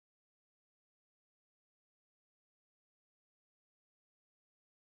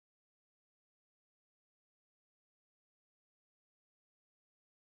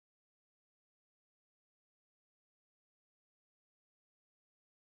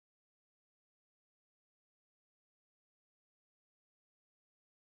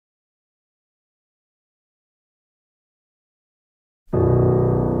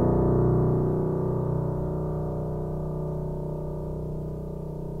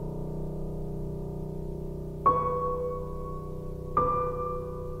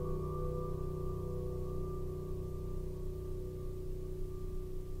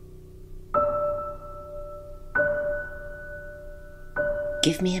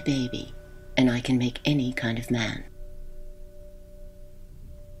Give me a baby, and I can make any kind of man.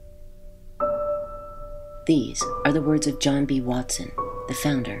 These are the words of John B. Watson, the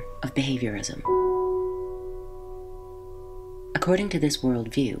founder of behaviorism. According to this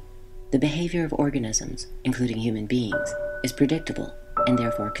worldview, the behavior of organisms, including human beings, is predictable and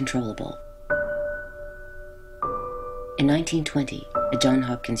therefore controllable. In 1920, at Johns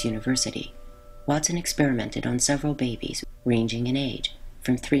Hopkins University, Watson experimented on several babies ranging in age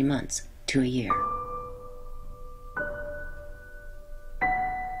from 3 months to a year.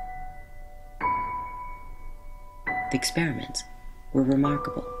 The experiments were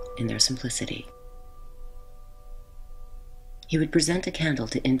remarkable in their simplicity. He would present a candle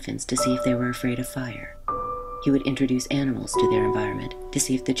to infants to see if they were afraid of fire. He would introduce animals to their environment to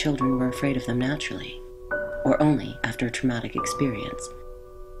see if the children were afraid of them naturally, or only after a traumatic experience.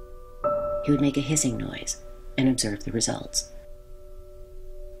 He would make a hissing noise and observe the results.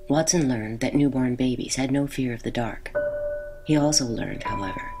 Watson learned that newborn babies had no fear of the dark. He also learned,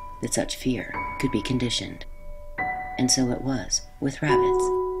 however, that such fear could be conditioned. And so it was with rabbits.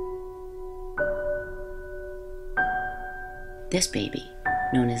 This baby,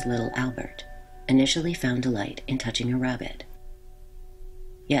 known as Little Albert, initially found delight in touching a rabbit.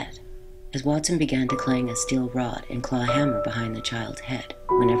 Yet, as Watson began to clang a steel rod and claw a hammer behind the child's head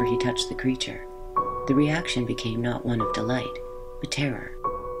whenever he touched the creature, the reaction became not one of delight, but terror.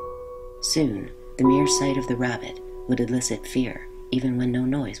 Soon, the mere sight of the rabbit would elicit fear, even when no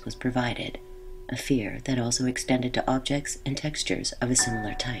noise was provided, a fear that also extended to objects and textures of a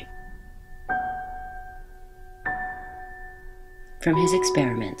similar type. From his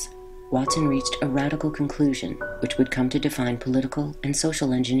experiments, Watson reached a radical conclusion which would come to define political and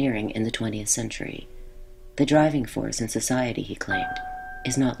social engineering in the 20th century. The driving force in society, he claimed,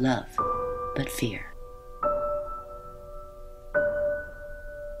 is not love, but fear.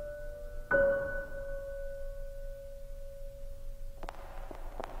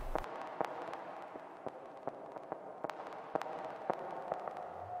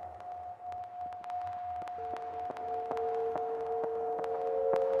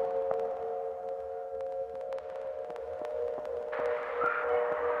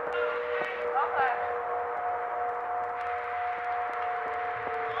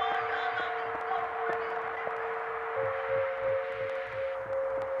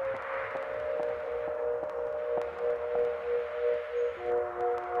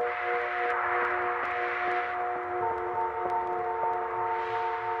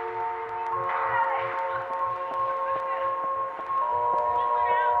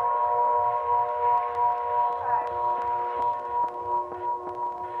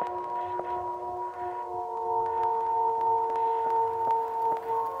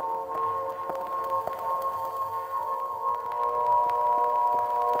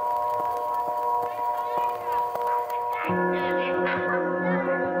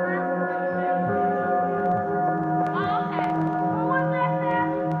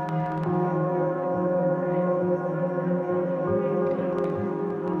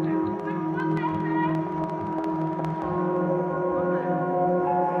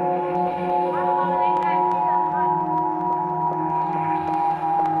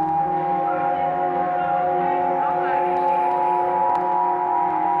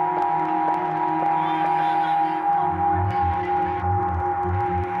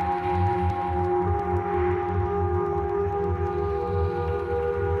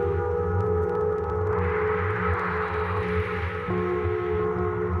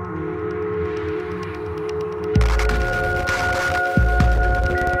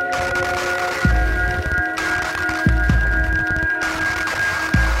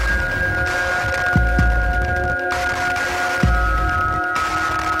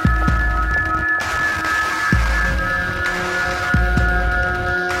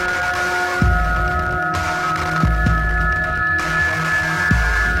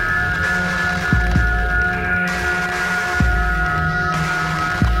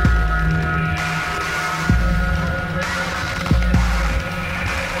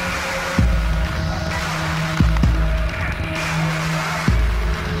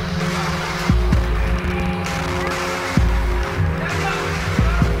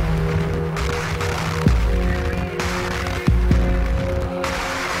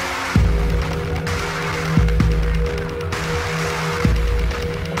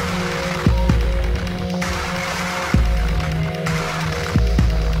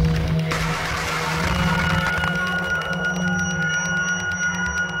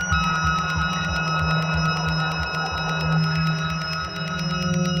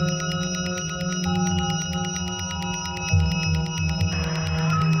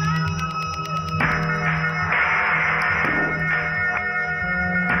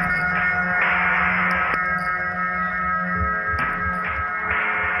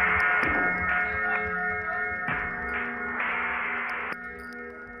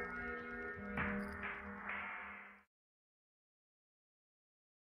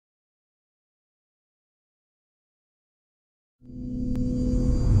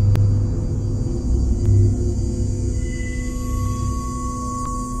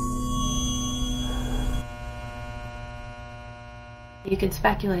 You could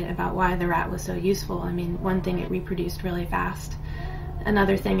speculate about why the rat was so useful. I mean, one thing, it reproduced really fast.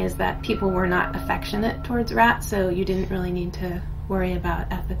 Another thing is that people were not affectionate towards rats, so you didn't really need to worry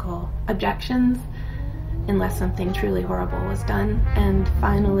about ethical objections unless something truly horrible was done. And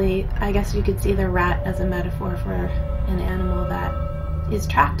finally, I guess you could see the rat as a metaphor for an animal that is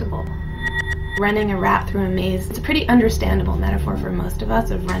tractable. Running a rat through a maze, it's a pretty understandable metaphor for most of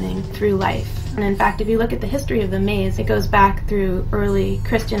us of running through life. And in fact, if you look at the history of the maze, it goes back through early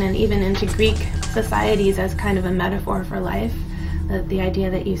Christian and even into Greek societies as kind of a metaphor for life. The idea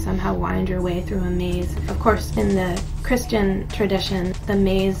that you somehow wind your way through a maze. Of course, in the Christian tradition, the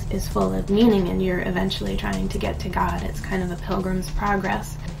maze is full of meaning and you're eventually trying to get to God. It's kind of a pilgrim's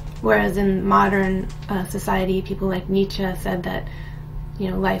progress. Whereas in modern society, people like Nietzsche said that,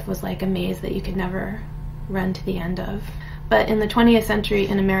 life was like a maze that you could never run to the end of. But in the 20th century,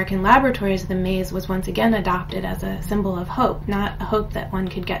 in American laboratories, the maze was once again adopted as a symbol of hope, not a hope that one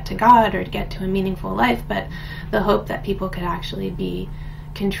could get to God or get to a meaningful life, but the hope that people could actually be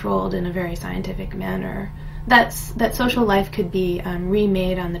controlled in a very scientific manner, that social life could be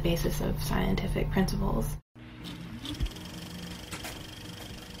remade on the basis of scientific principles.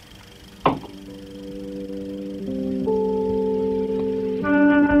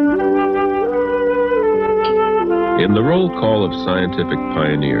 In the roll call of scientific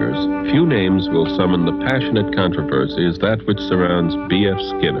pioneers, few names will summon the passionate controversy as that which surrounds B.F.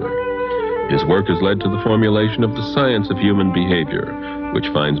 Skinner. His work has led to the formulation of the science of human behavior, which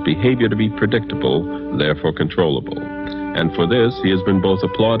finds behavior to be predictable, therefore controllable. And for this, he has been both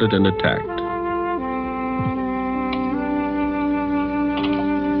applauded and attacked.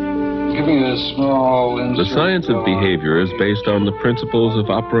 Giving a small The science of behavior is based on the principles of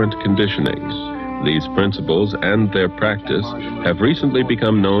operant conditioning. These principles and their practice have recently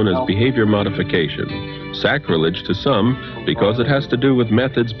become known as behavior modification, sacrilege to some because it has to do with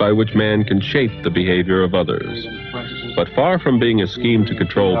methods by which man can shape the behavior of others. But far from being a scheme to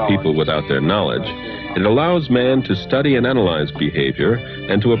control people without their knowledge, it allows man to study and analyze behavior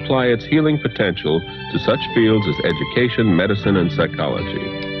and to apply its healing potential to such fields as education, medicine, and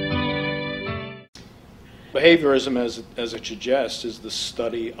psychology. Behaviorism, as it suggests, is the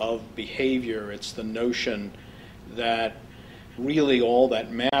study of behavior. It's the notion that really all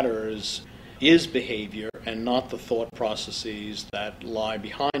that matters is behavior and not the thought processes that lie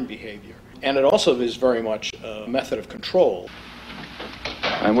behind behavior. And it also is very much a method of control.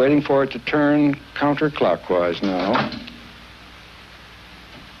 I'm waiting for it to turn counterclockwise now.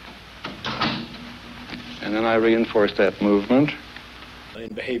 And then I reinforce that movement.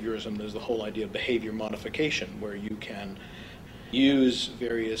 In behaviorism, there's the whole idea of behavior modification, where you can use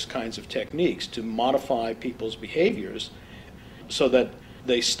various kinds of techniques to modify people's behaviors so that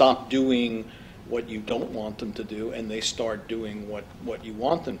they stop doing what you don't want them to do and they start doing what you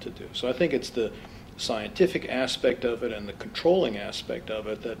want them to do. So I think it's the scientific aspect of it and the controlling aspect of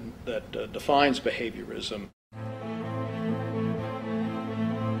it that defines behaviorism.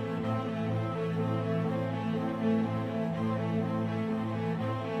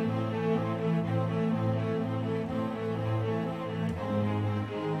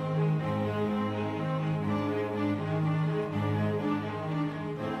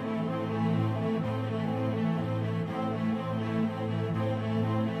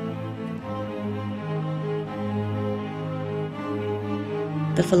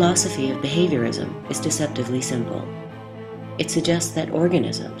 The philosophy of behaviorism is deceptively simple. It suggests that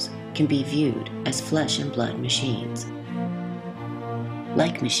organisms can be viewed as flesh and blood machines.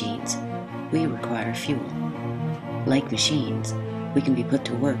 Like machines, we require fuel. Like machines, we can be put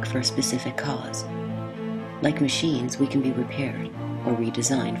to work for a specific cause. Like machines, we can be repaired or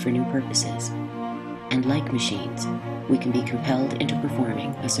redesigned for new purposes. And like machines, we can be compelled into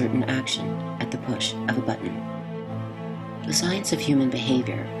performing a certain action at the push of a button. The science of human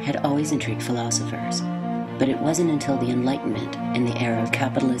behavior had always intrigued philosophers, but it wasn't until the Enlightenment and the era of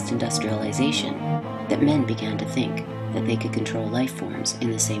capitalist industrialization that men began to think that they could control life forms in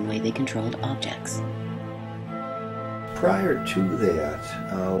the same way they controlled objects. Prior to that,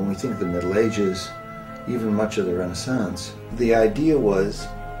 when we think of the Middle Ages, even much of the Renaissance, the idea was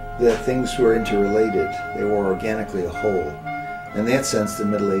that things were interrelated. They were organically a whole. In that sense, the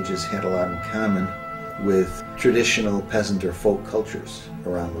Middle Ages had a lot in common with traditional peasant or folk cultures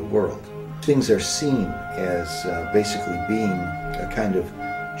around the world. Things are seen as basically being a kind of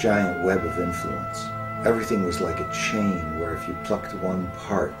giant web of influence. Everything was like a chain where if you plucked one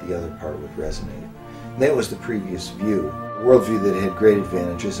part, the other part would resonate. That was the previous view, a worldview that had great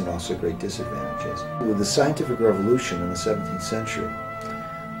advantages and also great disadvantages. With the scientific revolution in the 17th century,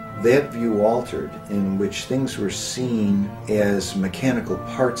 that view altered, in which things were seen as mechanical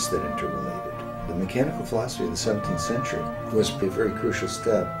parts that interrelated. The mechanical philosophy of the 17th century was a very crucial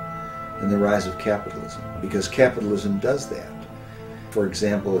step in the rise of capitalism, because capitalism does that. For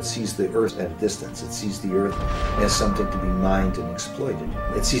example, it sees the earth at a distance. It sees the earth as something to be mined and exploited.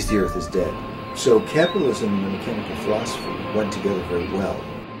 It sees the earth as dead. So capitalism and the mechanical philosophy went together very well.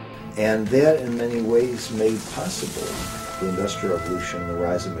 And that in many ways made possible the Industrial Revolution and the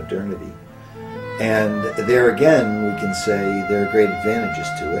rise of modernity. And there again, we can say there are great advantages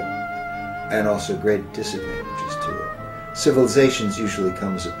to it and also great disadvantages to it. Civilizations usually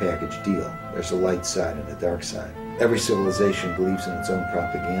come as a package deal. There's a light side and a dark side. Every civilization believes in its own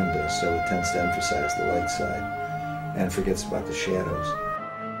propaganda, so it tends to emphasize the light side and forgets about the shadows.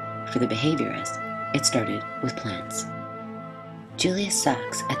 For the behaviorist, it started with plants. Julius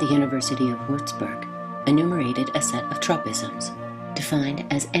Sachs at the University of Würzburg enumerated a set of tropisms, defined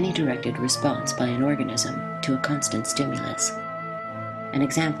as any directed response by an organism to a constant stimulus. An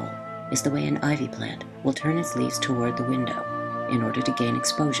example is the way an ivy plant will turn its leaves toward the window in order to gain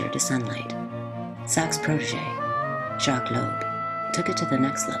exposure to sunlight. Sachs' protege, Jacques Loeb, took it to the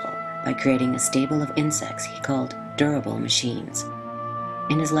next level by creating a stable of insects he called durable machines.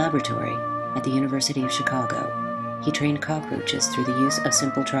 In his laboratory at the University of Chicago, he trained cockroaches through the use of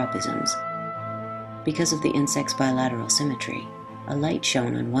simple tropisms. Because of the insect's bilateral symmetry, a light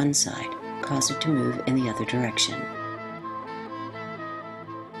shone on one side caused it to move in the other direction.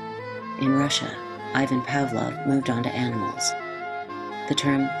 In Russia, Ivan Pavlov moved on to animals. The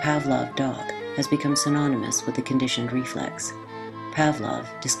term Pavlov dog has become synonymous with the conditioned reflex. Pavlov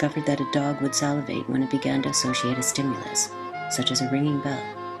discovered that a dog would salivate when it began to associate a stimulus, such as a ringing bell,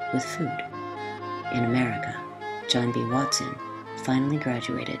 with food. In America, John B. Watson finally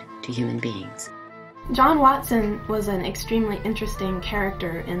graduated to human beings. John Watson was an extremely interesting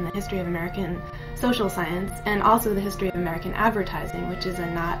character in the history of American social science and also the history of American advertising, which is a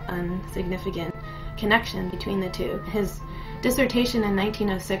not insignificant connection between the two. His dissertation in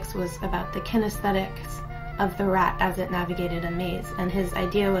 1906 was about the kinesthetics of the rat as it navigated a maze, and his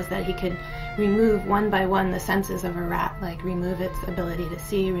idea was that he could remove one by one the senses of a rat, like remove its ability to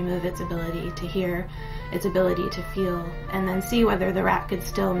see, remove its ability to hear, its ability to feel, and then see whether the rat could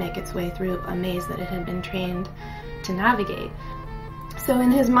still make its way through a maze that it had been trained to navigate. So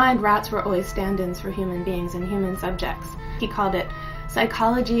in his mind, rats were always stand-ins for human beings and human subjects. He called it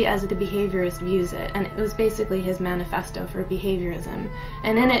Psychology as the Behaviorist Views It, and it was basically his manifesto for behaviorism.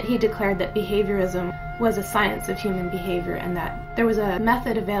 And in it, he declared that behaviorism was a science of human behavior and that there was a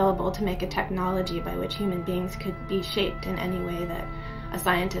method available to make a technology by which human beings could be shaped in any way that a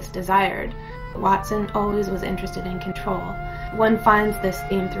scientist desired. Watson always was interested in control. One finds this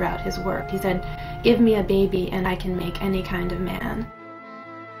theme throughout his work. He said, "Give me a baby and I can make any kind of man."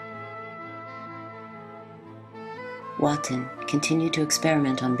 Watson continued to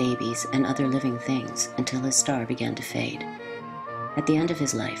experiment on babies and other living things until his star began to fade. At the end of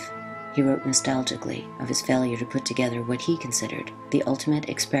his life, he wrote nostalgically of his failure to put together what he considered the ultimate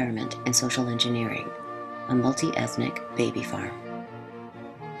experiment in social engineering, a multi-ethnic baby farm.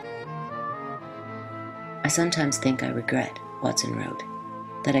 "I sometimes think I regret," Watson wrote,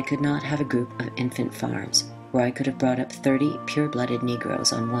 "that I could not have a group of infant farms where I could have brought up 30 pure-blooded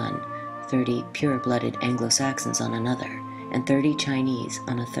Negroes on one, 30 pure-blooded Anglo-Saxons on another, and 30 Chinese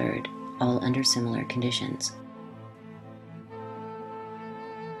on a third, all under similar conditions."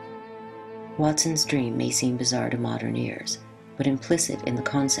 Watson's dream may seem bizarre to modern ears, but implicit in the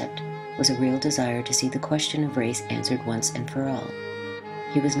concept was a real desire to see the question of race answered once and for all.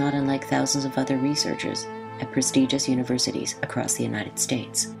 He was not unlike thousands of other researchers at prestigious universities across the United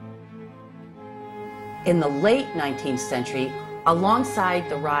States. In the late 19th century, alongside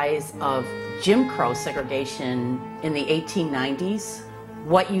the rise of Jim Crow segregation in the 1890s,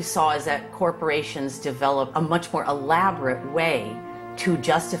 what you saw is that corporations developed a much more elaborate way to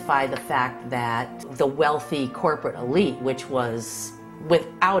justify the fact that the wealthy corporate elite, which was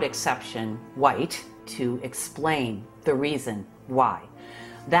without exception white, to explain the reason why.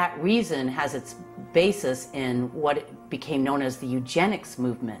 That reason has its basis in what became known as the eugenics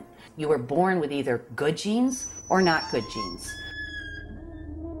movement. You were born with either good genes or not good genes.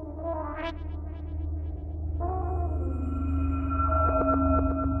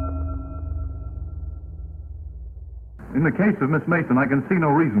 In the case of Miss Mason, I can see no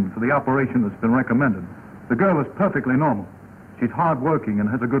reason for the operation that's been recommended. The girl is perfectly normal. She's hard-working and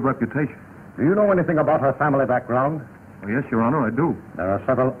has a good reputation. Do you know anything about her family background? Oh, yes, Your Honor, I do. There are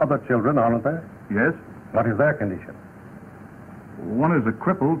several other children, aren't there? Yes. What is their condition? One is a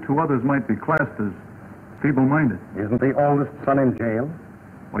cripple. 2 others might be classed as feeble-minded. Isn't the oldest son in jail?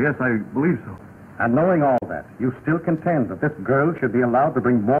 Well, yes, I believe so. And knowing all that, you still contend that this girl should be allowed to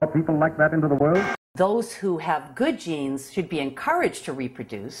bring more people like that into the world? Those who have good genes should be encouraged to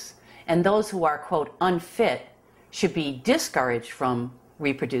reproduce, and those who are, quote, unfit should be discouraged from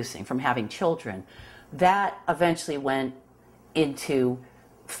reproducing, from having children. That eventually went into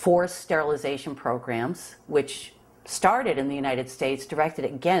forced sterilization programs, which started in the United States, directed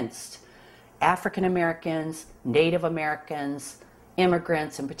against African Americans, Native Americans,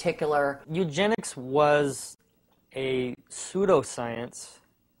 immigrants in particular. Eugenics was a pseudoscience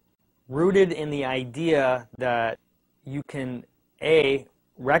rooted in the idea that you can, A,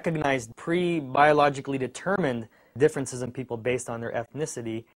 recognize pre-biologically determined differences in people based on their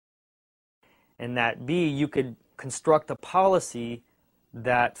ethnicity, and that B, you could construct a policy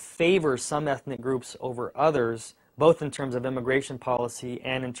that favors some ethnic groups over others, both in terms of immigration policy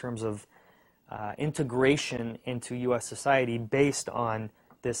and in terms of integration into U.S. society based on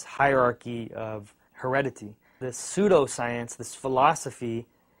this hierarchy of heredity. This pseudoscience, this philosophy,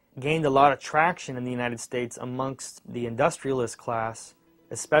 gained a lot of traction in the United States amongst the industrialist class,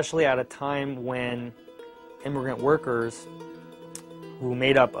 especially at a time when immigrant workers, who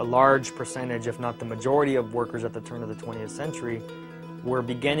made up a large percentage, if not the majority of workers at the turn of the 20th century, were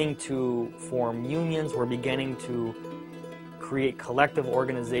beginning to form unions, were beginning to create collective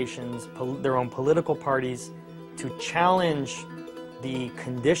organizations, their own political parties, to challenge the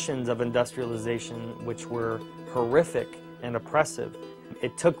conditions of industrialization, which were horrific and oppressive.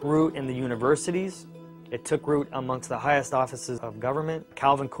 It took root in the universities. It took root amongst the highest offices of government.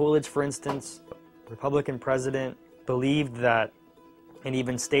 Calvin Coolidge, for instance, Republican president, believed that, and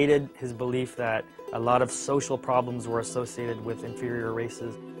even stated his belief that a lot of social problems were associated with inferior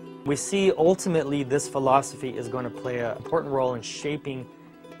races. We see ultimately this philosophy is going to play an important role in shaping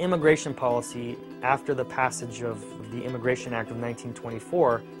immigration policy after the passage of the Immigration Act of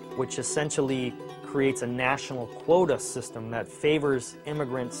 1924, which essentially creates a national quota system that favors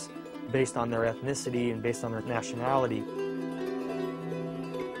immigrants based on their ethnicity and based on their nationality.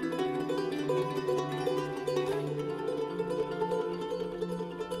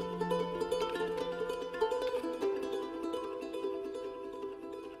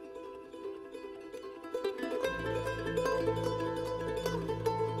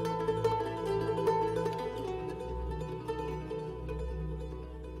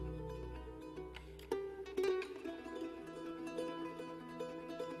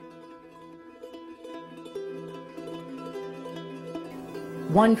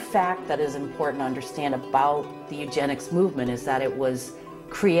 One fact that is important to understand about the eugenics movement is that it was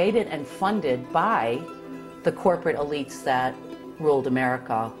created and funded by the corporate elites that ruled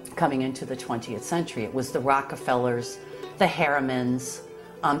America coming into the 20th century. It was the Rockefellers, the Harrimans,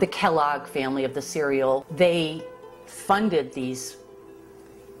 the Kellogg family of the cereal. They funded these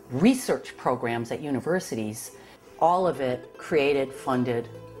research programs at universities, all of it created, funded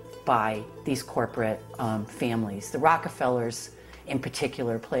by these corporate families. The Rockefellers in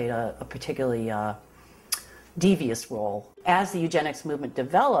particular played a particularly devious role. As the eugenics movement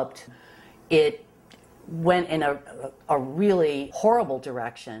developed, it went in a really horrible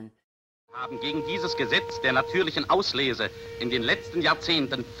direction. Haben gegen dieses Gesetz der natürlichen Auslese in den letzten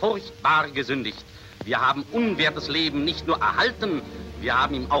Jahrzehnten furchtbar gesündigt. Wir haben unwertes Leben nicht nur erhalten, wir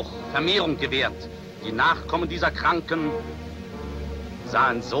haben ihm auch Vermehrung gewährt. Die Nachkommen dieser Kranken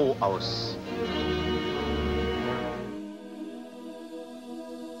sahen so aus.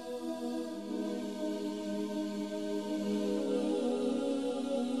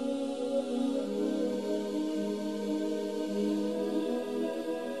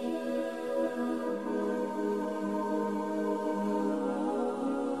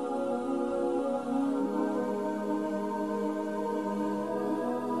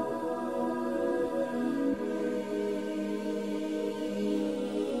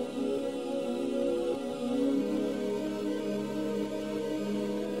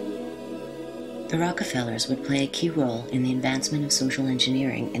 The Rockefellers would play a key role in the advancement of social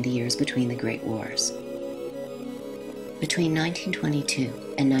engineering in the years between the Great Wars. Between 1922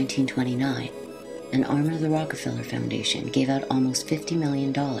 and 1929, an arm of the Rockefeller Foundation gave out almost $50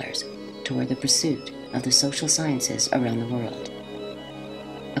 million toward the pursuit of the social sciences around the world.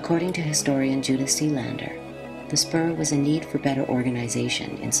 According to historian Judith Sealander, the spur was a need for better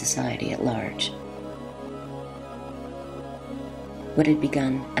organization in society at large. What had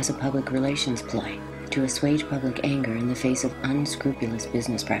begun as a public relations ploy to assuage public anger in the face of unscrupulous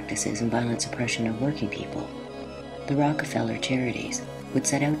business practices and violent suppression of working people, the Rockefeller Charities would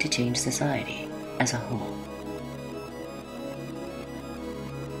set out to change society as a whole.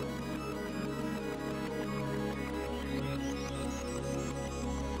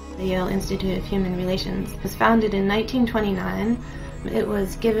 The Yale Institute of Human Relations was founded in 1929. It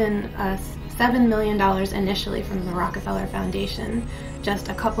was given us $7 million initially from the Rockefeller Foundation, just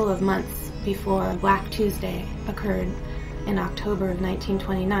a couple of months before Black Tuesday occurred in October of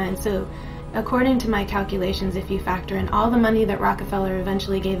 1929. So according to my calculations, if you factor in all the money that Rockefeller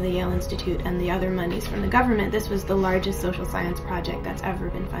eventually gave the Yale Institute and the other monies from the government, this was the largest social science project that's ever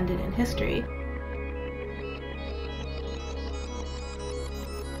been funded in history.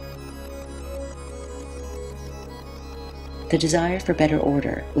 The desire for better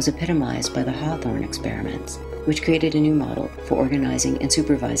order was epitomized by the Hawthorne experiments, which created a new model for organizing and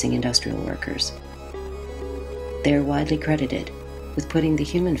supervising industrial workers. They are widely credited with putting the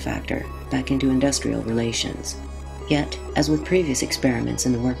human factor back into industrial relations. Yet, as with previous experiments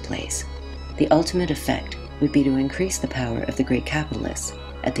in the workplace, the ultimate effect would be to increase the power of the great capitalists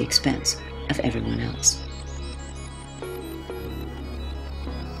at the expense of everyone else.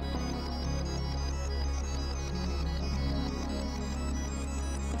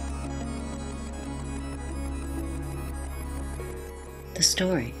 The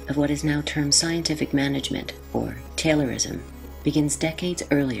story of what is now termed scientific management, or Taylorism, begins decades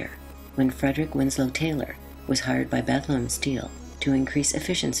earlier when Frederick Winslow Taylor was hired by Bethlehem Steel to increase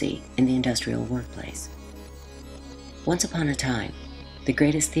efficiency in the industrial workplace. Once upon a time, the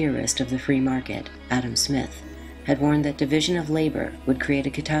greatest theorist of the free market, Adam Smith, had warned that division of labor would create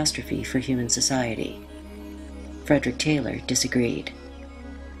a catastrophe for human society. Frederick Taylor disagreed.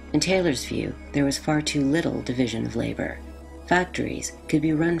 In Taylor's view, there was far too little division of labor. Factories could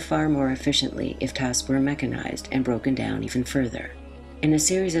be run far more efficiently if tasks were mechanized and broken down even further. In a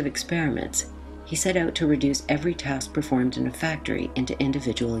series of experiments, he set out to reduce every task performed in a factory into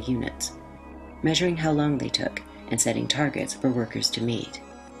individual units, measuring how long they took and setting targets for workers to meet.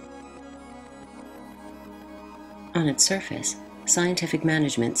 On its surface, scientific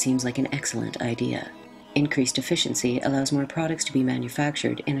management seems like an excellent idea. Increased efficiency allows more products to be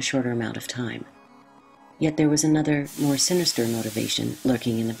manufactured in a shorter amount of time. Yet there was another, more sinister motivation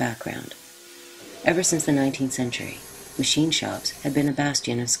lurking in the background. Ever since the 19th century, machine shops had been a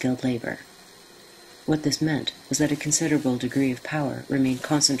bastion of skilled labor. What this meant was that a considerable degree of power remained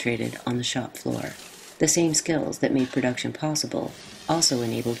concentrated on the shop floor. The same skills that made production possible also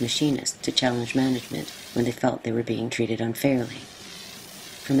enabled machinists to challenge management when they felt they were being treated unfairly.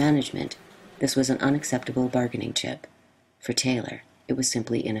 For management, this was an unacceptable bargaining chip. For Taylor, it was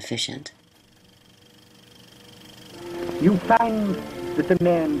simply inefficient. You find that the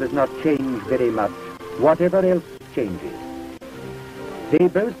man does not change very much, whatever else changes. They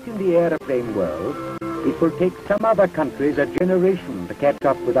boast in the airplane world, it will take some other countries a generation to catch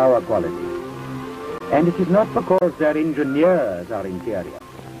up with our quality. And it is not because their engineers are inferior,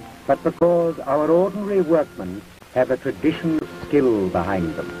 but because our ordinary workmen have a traditional skill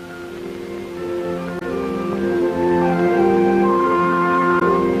behind them.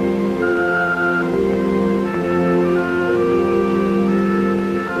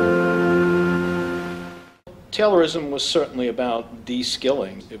 Taylorism was certainly about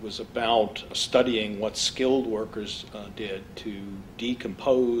de-skilling. It was about studying what skilled workers did to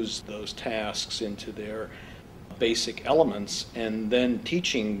decompose those tasks into their basic elements and then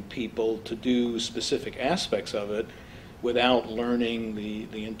teaching people to do specific aspects of it without learning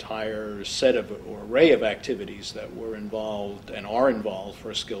the entire set of or array of activities that were involved and are involved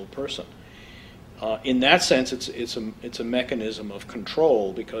for a skilled person. In that sense, it's a mechanism of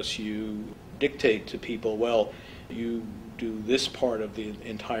control because you dictate to people, well, you do this part of the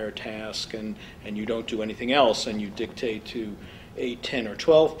entire task and you don't do anything else, and you dictate to 8, 10, or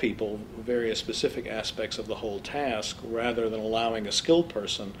 12 people various specific aspects of the whole task rather than allowing a skilled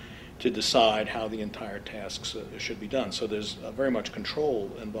person to decide how the entire tasks should be done. So there's very much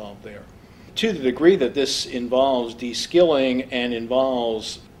control involved there. To the degree that this involves de-skilling and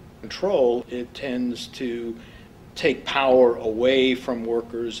involves control, it tends to take power away from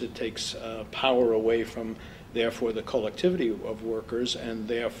workers. It takes power away from, therefore, the collectivity of workers, and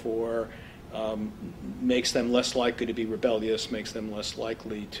therefore makes them less likely to be rebellious, makes them less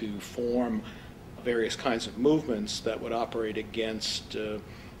likely to form various kinds of movements that would operate against,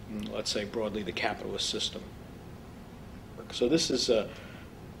 let's say, broadly, the capitalist system. So this is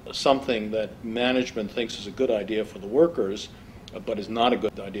something that management thinks is a good idea for the workers, but is not a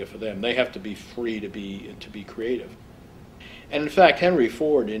good idea for them. They have to be free to be creative. And in fact, Henry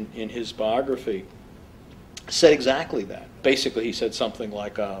Ford, in his biography, said exactly that. Basically, he said something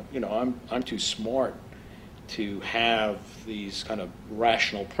like, I'm too smart to have these kind of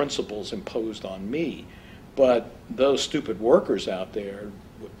rational principles imposed on me, but those stupid workers out there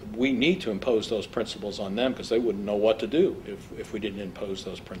we need to impose those principles on them because they wouldn't know what to do if we didn't impose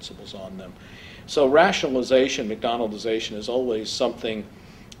those principles on them. So rationalization, McDonaldization, is always something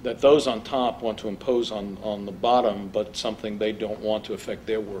that those on top want to impose on the bottom, but something they don't want to affect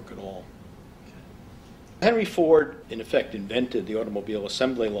their work at all. Henry Ford, in effect, invented the automobile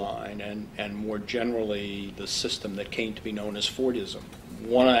assembly line and more generally the system that came to be known as Fordism.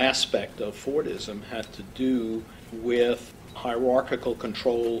 One aspect of Fordism had to do with hierarchical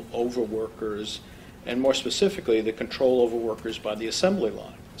control over workers, and more specifically, the control over workers by the assembly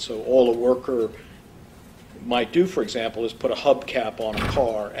line. So all a worker might do, for example, is put a hubcap on a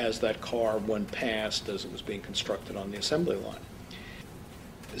car as that car went past as it was being constructed on the assembly line.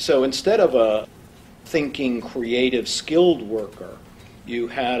 So instead of a thinking, creative, skilled worker, you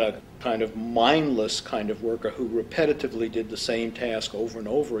had a kind of mindless kind of worker who repetitively did the same task over and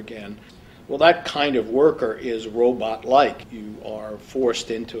over again. Well, that kind of worker is robot-like. You are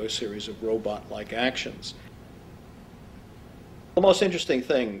forced into a series of robot-like actions. The most interesting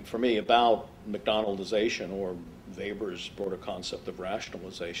thing for me about McDonaldization, or Weber's broader concept of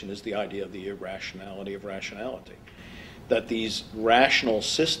rationalization, is the idea of the irrationality of rationality. That these rational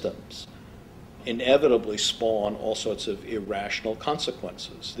systems inevitably spawn all sorts of irrational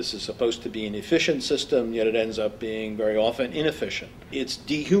consequences. This is supposed to be an efficient system, yet it ends up being very often inefficient. It's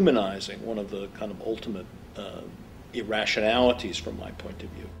dehumanizing, one of the kind of ultimate irrationalities from my point of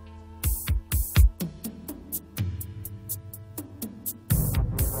view.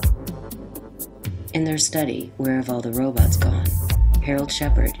 In their study, Where Have All the Robots Gone?, Harold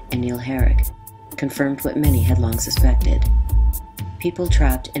Shepard and Neil Herrick confirmed what many had long suspected. People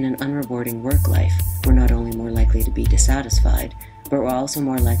trapped in an unrewarding work life were not only more likely to be dissatisfied, but were also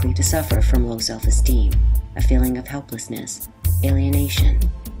more likely to suffer from low self-esteem, a feeling of helplessness, alienation,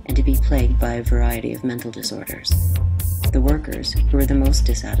 and to be plagued by a variety of mental disorders. The workers, who were the most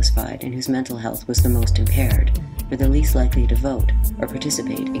dissatisfied and whose mental health was the most impaired, were the least likely to vote or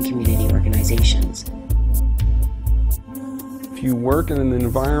participate in community organizations. If you work in an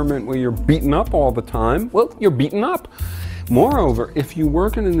environment where you're beaten up all the time, well, you're beaten up. Moreover, if you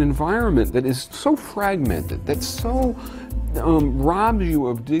work in an environment that is so fragmented, that so robs you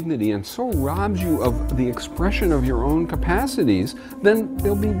of dignity and so robs you of the expression of your own capacities, then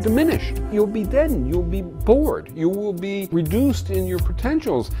they'll be diminished. You'll be deadened. You'll be bored. You will be reduced in your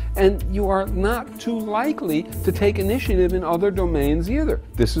potentials, and you are not too likely to take initiative in other domains either.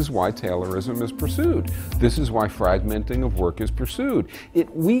 This is why Taylorism is pursued. This is why fragmenting of work is pursued.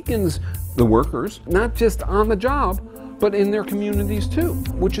 It weakens the workers, not just on the job, but in their communities too,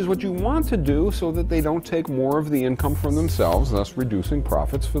 which is what you want to do so that they don't take more of the income from themselves, thus reducing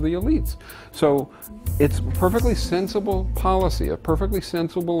profits for the elites. So it's a perfectly sensible policy, a perfectly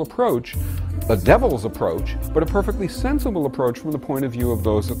sensible approach, a devil's approach, but a perfectly sensible approach from the point of view of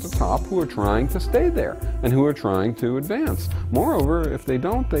those at the top who are trying to stay there and who are trying to advance. Moreover, if they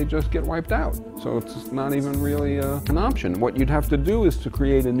don't, they just get wiped out. So it's not even really an option. What you'd have to do is to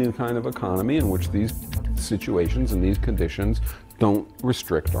create a new kind of economy in which these situations and these conditions don't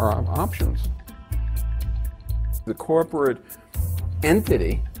restrict our options. The corporate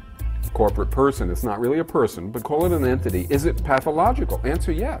entity, corporate person, it's not really a person, but call it an entity, is it pathological?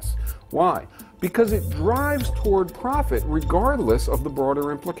 Answer yes. Why? Because it drives toward profit regardless of the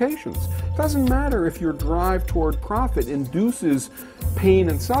broader implications. It doesn't matter if your drive toward profit induces pain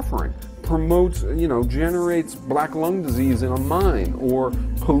and suffering, promotes, generates black lung disease in a mine, or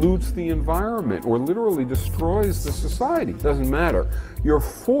pollutes the environment, or literally destroys the society. It doesn't matter. You're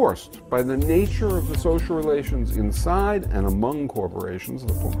forced by the nature of the social relations inside and among corporations,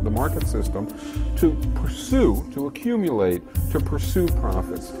 the market system, to pursue, to accumulate, to pursue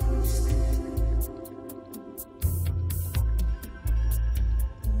profits.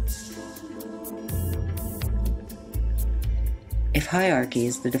 If hierarchy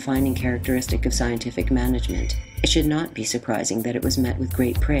is the defining characteristic of scientific management, it should not be surprising that it was met with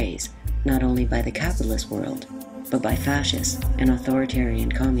great praise, not only by the capitalist world, but by fascists and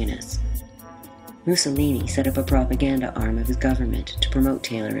authoritarian communists. Mussolini set up a propaganda arm of his government to promote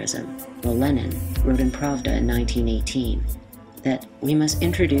Taylorism, while Lenin wrote in Pravda in 1918 that we must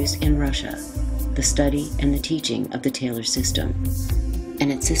introduce in Russia the study and the teaching of the Taylor system and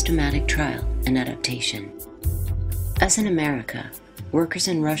its systematic trial and adaptation. As in America, workers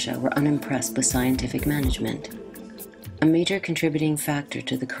in Russia were unimpressed with scientific management. A major contributing factor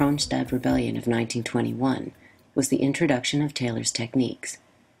to the Kronstadt Rebellion of 1921 was the introduction of Taylor's techniques.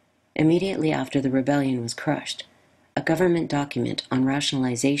 Immediately after the rebellion was crushed, a government document on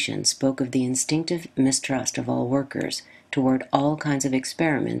rationalization spoke of the instinctive mistrust of all workers toward all kinds of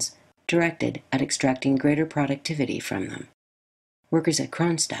experiments directed at extracting greater productivity from them. Workers at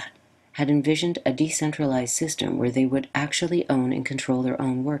Kronstadt had envisioned a decentralized system where they would actually own and control their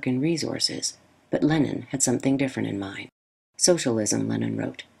own work and resources, but Lenin had something different in mind. Socialism, Lenin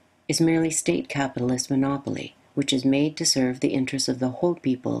wrote, is merely state capitalist monopoly, which is made to serve the interests of the whole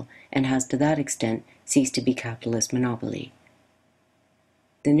people and has to that extent ceased to be capitalist monopoly.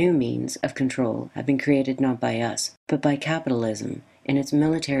 The new means of control have been created not by us, but by capitalism in its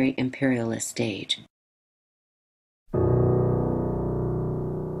military imperialist stage.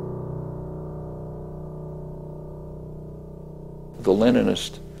 The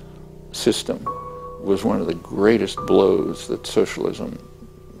Leninist system was one of the greatest blows that socialism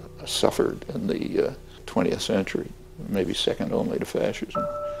suffered in the 20th century, maybe second only to fascism.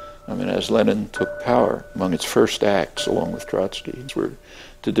 I mean, as Lenin took power, among its first acts, along with Trotsky, were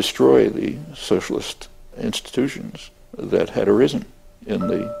to destroy the socialist institutions that had arisen in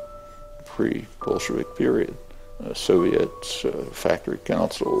the pre-Bolshevik period. Soviets, factory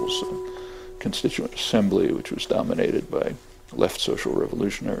councils, constituent assembly, which was dominated by left social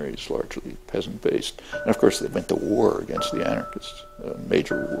revolutionaries, largely peasant-based. And of course they went to war against the anarchists, a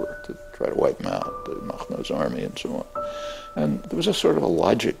major war to try to wipe them out, the Makhno's army and so on. And there was a sort of a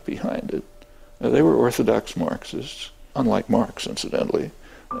logic behind it. They were orthodox Marxists, unlike Marx, incidentally.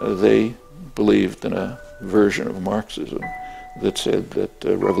 They believed in a version of Marxism that said that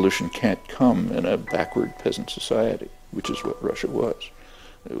revolution can't come in a backward peasant society, which is what Russia was.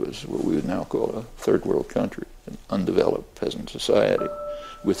 It was what we would now call a third world country, an undeveloped peasant society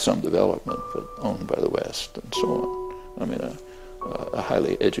with some development, but owned by the West and so on. I mean, a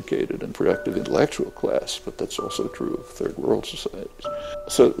highly educated and productive intellectual class, but that's also true of third world societies.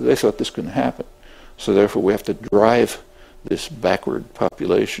 So they thought this couldn't happen. So therefore we have to drive this backward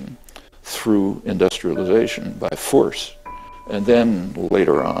population through industrialization by force, and then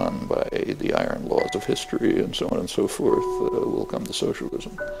later on by the iron laws of history and so on and so forth will come to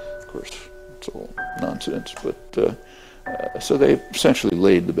socialism. Of course, it's all nonsense, but so they essentially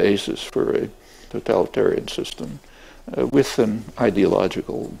laid the basis for a totalitarian system with an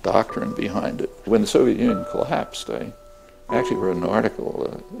ideological doctrine behind it. When the Soviet Union collapsed, I actually wrote an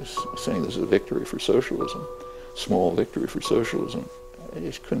article saying this is a victory for socialism, small victory for socialism. I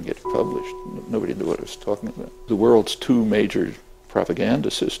just couldn't get it published. Nobody knew what I was talking about. The world's two major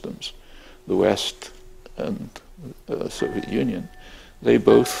propaganda systems, the West and the Soviet Union, they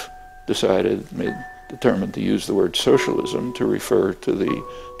both determined to use the word socialism to refer to the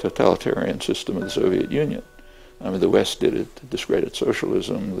totalitarian system of the Soviet Union. I mean, the West did it to discredit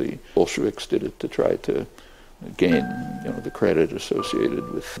socialism. The Bolsheviks did it to try to gain, the credit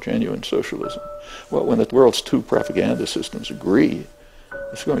associated with genuine socialism. Well, when the world's two propaganda systems agree,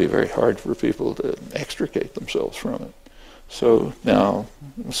 it's going to be very hard for people to extricate themselves from it. So now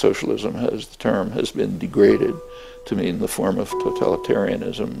socialism the term has been degraded to mean the form of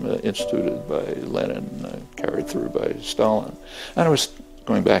totalitarianism instituted by Lenin, carried through by Stalin. And it was,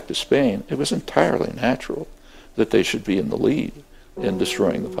 going back to Spain, it was entirely natural that they should be in the lead in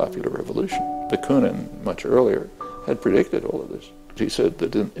destroying the popular revolution. Bakunin, much earlier, had predicted all of this. He said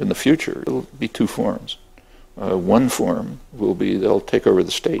that in the future, it'll be two forms. One form will be they'll take over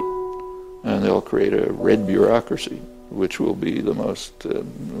the state, and they'll create a red bureaucracy, which will be the most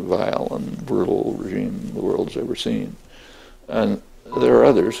vile and brutal regime the world's ever seen. And there are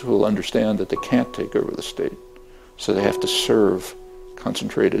others who will understand that they can't take over the state, so they have to serve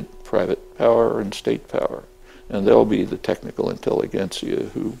concentrated private power and state power. And they'll be the technical intelligentsia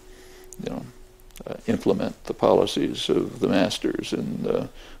who, implement the policies of the masters in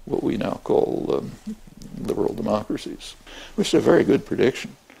what we now call liberal democracies, which is a very good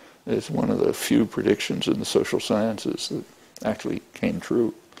prediction. It's one of the few predictions in the social sciences that actually came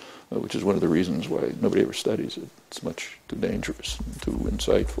true, which is one of the reasons why nobody ever studies it. It's much too dangerous and too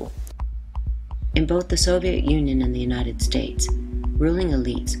insightful. In both the Soviet Union and the United States, ruling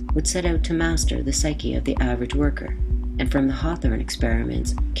elites would set out to master the psyche of the average worker, and from the Hawthorne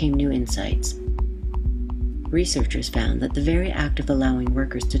experiments came new insights. Researchers found that the very act of allowing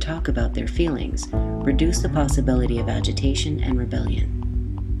workers to talk about their feelings reduced the possibility of agitation and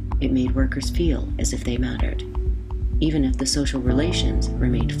rebellion. It made workers feel as if they mattered, even if the social relations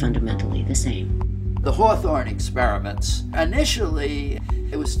remained fundamentally the same. The Hawthorne experiments, initially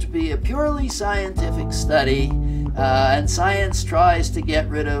it was to be a purely scientific study, and science tries to get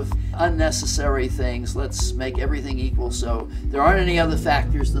rid of unnecessary things. Let's make everything equal so there aren't any other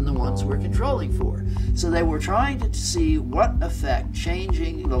factors than the ones we're controlling for. So they were trying to see what effect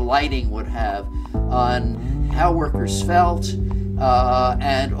changing the lighting would have on how workers felt,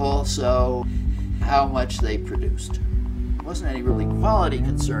 and also how much they produced. There wasn't any really quality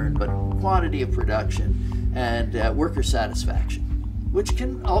concern, but quantity of production and worker satisfaction. which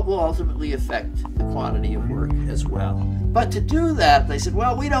will ultimately affect the quantity of work as well. But to do that, they said,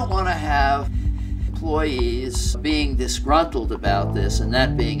 well, we don't want to have employees being disgruntled about this and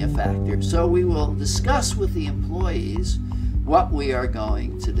that being a factor. So we will discuss with the employees what we are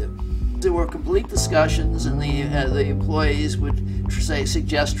going to do. There were complete discussions, and the employees would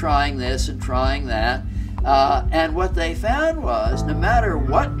suggest trying this and trying that. And what they found was, no matter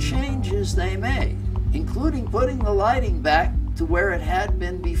what changes they made, including putting the lighting back to where it had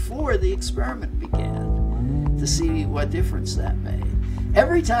been before the experiment began, to see what difference that made.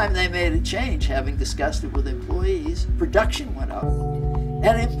 Every time they made a change, having discussed it with employees, production went up,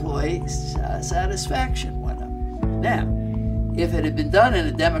 and employee satisfaction went up. Now, if it had been done in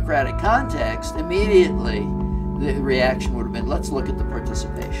a democratic context, immediately the reaction would have been, let's look at the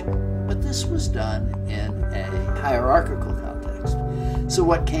participation. But this was done in a hierarchical context. So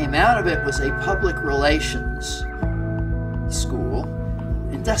what came out of it was a public relations school,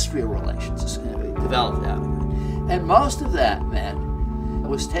 industrial relations developed out of it. And most of that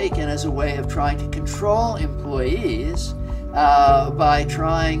was taken as a way of trying to control employees by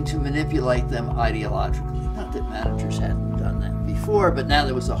trying to manipulate them ideologically. Not that managers hadn't done that before, but now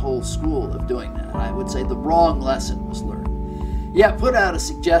there was a whole school of doing that. I would say the wrong lesson was learned. Yeah, put out a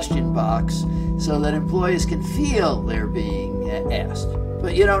suggestion box so that employees can feel they're being asked,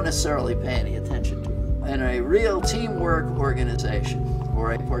 but you don't necessarily pay any attention to them. In a real teamwork organization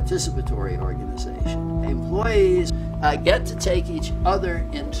or a participatory organization, employees get to take each other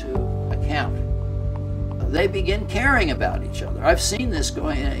into account. They begin caring about each other. I've seen this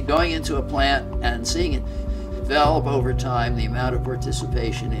going into a plant and seeing it develop over time, the amount of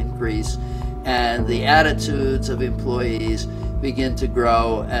participation increase, and the attitudes of employees begin to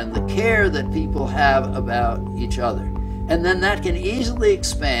grow, and the care that people have about each other. And then that can easily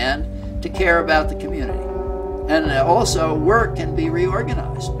expand to care about the community. And also, work can be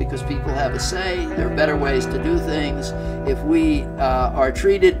reorganized because people have a say. There are better ways to do things. If we are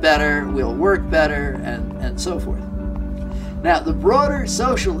treated better, we'll work better, and so forth. Now, the broader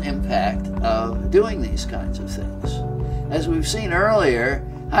social impact of doing these kinds of things, as we've seen earlier,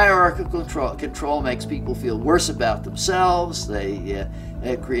 hierarchical control makes people feel worse about themselves.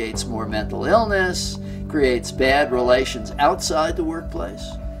 It creates more mental illness, creates bad relations outside the workplace.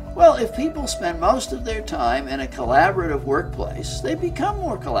 Well, if people spend most of their time in a collaborative workplace, they become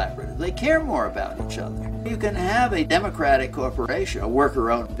more collaborative. They care more about each other. You can have a democratic corporation, a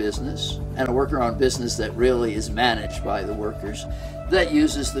worker-owned business, and a worker-owned business that really is managed by the workers, that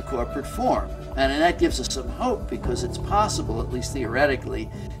uses the corporate form. And that gives us some hope because it's possible, at least theoretically,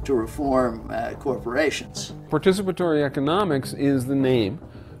 to reform corporations. Participatory economics is the name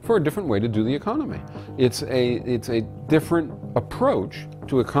for a different way to do the economy. It's a different approach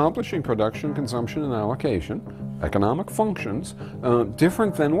to accomplishing production, consumption, and allocation, economic functions,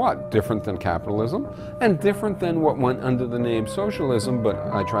 different than what? Different than capitalism, and different than what went under the name socialism, but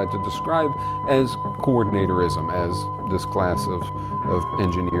I tried to describe as coordinatorism, as this class of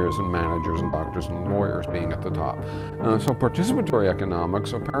engineers and managers and doctors and lawyers being at the top. So participatory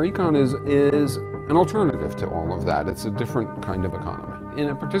economics, or paricon, is an alternative to all of that. It's a different kind of economy. In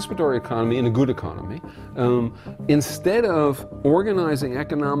a participatory economy, in a good economy, instead of organizing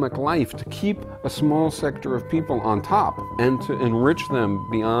economic life to keep a small sector of people on top and to enrich them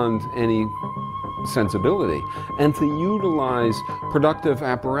beyond any sensibility, and to utilize productive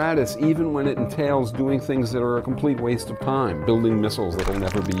apparatus even when it entails doing things that are a complete waste of time, building missiles that will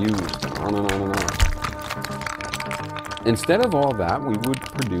never be used, and on and on and on. Instead of all that, we would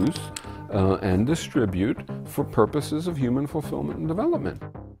produce and distribute for purposes of human fulfillment and development.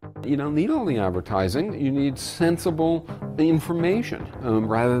 You don't need all the advertising, you need sensible information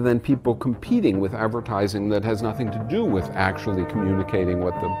rather than people competing with advertising that has nothing to do with actually communicating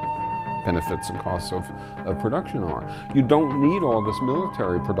what the benefits and costs of production are. You don't need all this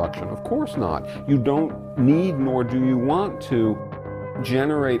military production, of course not. You don't need, nor do you want to,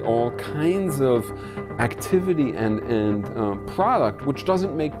 generate all kinds of activity and product which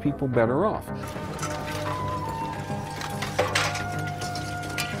doesn't make people better off.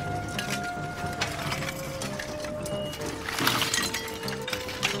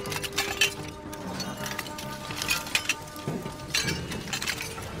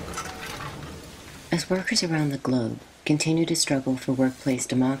 As workers around the globe continue to struggle for workplace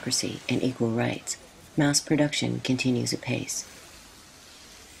democracy and equal rights, mass production continues apace.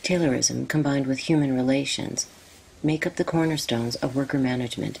 Taylorism combined with human relations make up the cornerstones of worker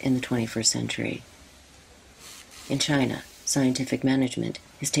management in the 21st century. In China, scientific management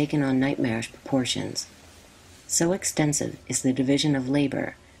has taken on nightmarish proportions. So extensive is the division of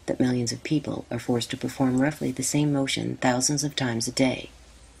labor that millions of people are forced to perform roughly the same motion thousands of times a day.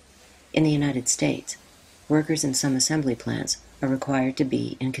 In the United States, workers in some assembly plants are required to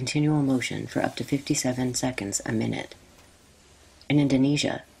be in continual motion for up to 57 seconds a minute. In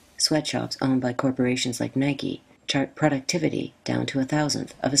Indonesia, sweatshops owned by corporations like Nike chart productivity down to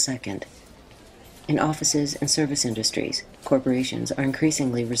 1,000th of a second. In offices and service industries, corporations are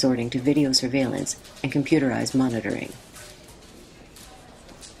increasingly resorting to video surveillance and computerized monitoring.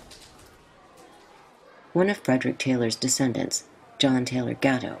 One of Frederick Taylor's descendants, John Taylor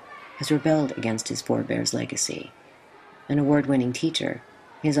Gatto, has rebelled against his forebears' legacy. An award-winning teacher,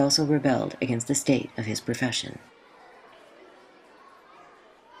 he has also rebelled against the state of his profession.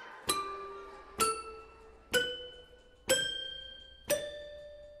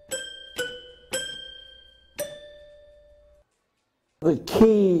 The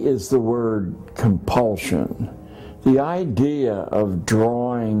key is the word compulsion. The idea of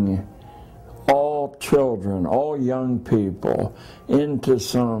drawing all children, all young people, into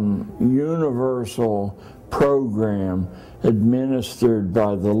some universal program administered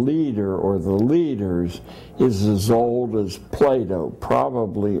by the leader or the leaders is as old as Plato,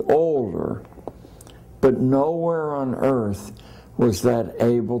 probably older. But nowhere on earth was that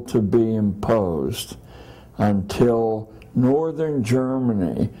able to be imposed until Northern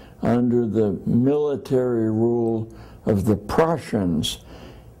Germany, under the military rule of the Prussians,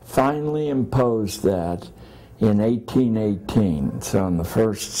 finally imposed that in 1818, so in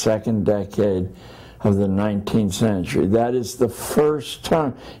the second decade of the 19th century. That is the first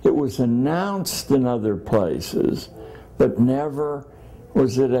time. It was announced in other places, but never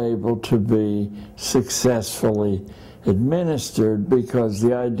was it able to be successfully administered, because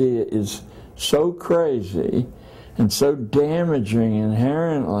the idea is so crazy and so damaging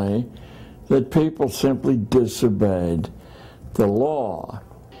inherently that people simply disobeyed the law.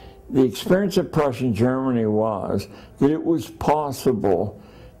 The experience of Prussian Germany was that it was possible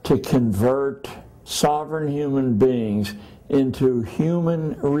to convert sovereign human beings into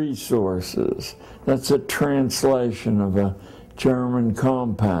human resources. That's a translation of a German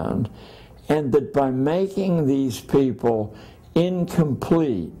compound. And that by making these people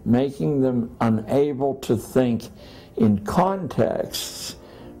incomplete, making them unable to think in contexts,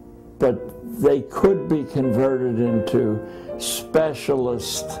 but they could be converted into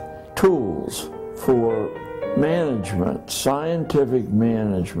specialist tools for management, scientific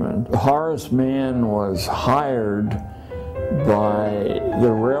management. Horace Mann was hired by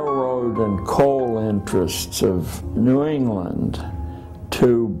the railroad and coal interests of New England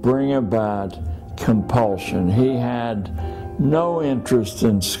to bring about compulsion. He had no interest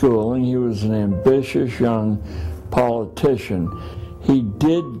in schooling. He was an ambitious young politician. He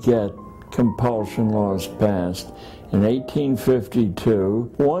did get compulsion laws passed in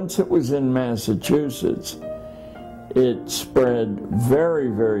 1852. Once it was in Massachusetts, it spread very,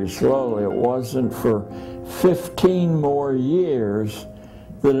 very slowly. It wasn't for 15 more years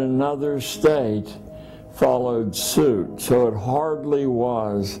that another state followed suit. So it hardly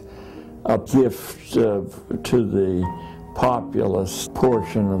was a gift to the populous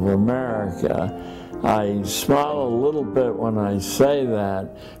portion of America. I smile a little bit when I say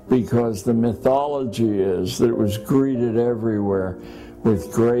that, because the mythology is that it was greeted everywhere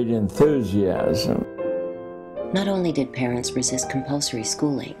with great enthusiasm. Not only did parents resist compulsory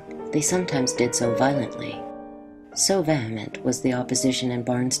schooling, they sometimes did so violently. So vehement was the opposition in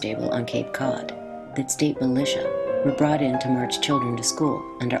Barnstable on Cape Cod that state militia were brought in to march children to school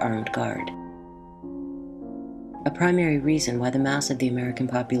under armed guard. A primary reason why the mass of the American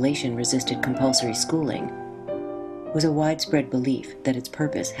population resisted compulsory schooling was a widespread belief that its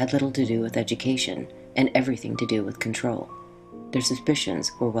purpose had little to do with education and everything to do with control. Their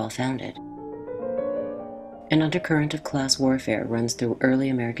suspicions were well-founded. An undercurrent of class warfare runs through early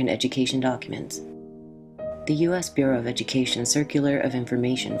American education documents. The U.S. Bureau of Education Circular of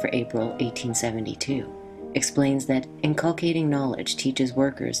Information for April 1872 explains that inculcating knowledge teaches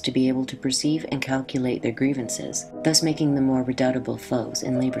workers to be able to perceive and calculate their grievances, thus making them more redoubtable foes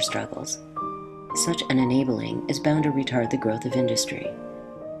in labor struggles. Such an enabling is bound to retard the growth of industry.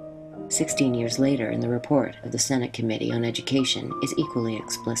 16 years later, in the report of the Senate Committee on Education, is equally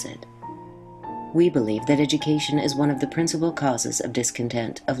explicit. We believe that education is one of the principal causes of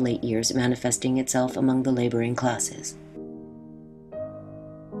discontent of late years manifesting itself among the laboring classes.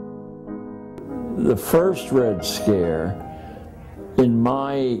 The first Red Scare, in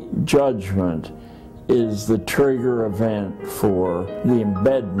my judgment, is the trigger event for the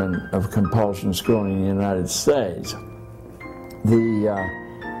embedment of compulsion schooling in the United States. The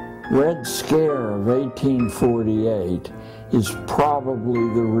Red Scare of 1848 is probably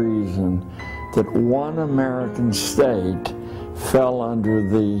the reason that one American state fell under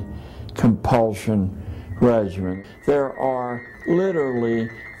the compulsion regimen. There are literally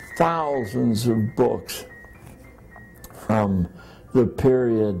thousands of books from the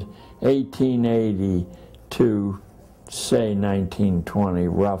period 1880 to, say, 1920,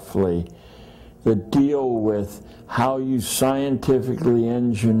 roughly, that deal with how you scientifically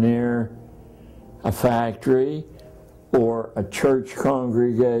engineer a factory or a church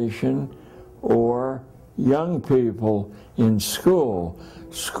congregation or young people in school.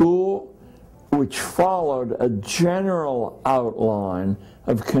 School which followed a general outline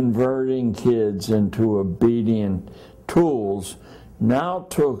of converting kids into obedient tools now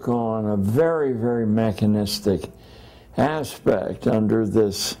took on a very, very mechanistic aspect under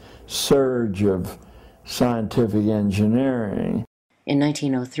this surge of scientific engineering. In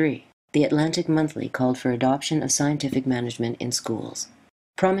 1903, the Atlantic Monthly called for adoption of scientific management in schools.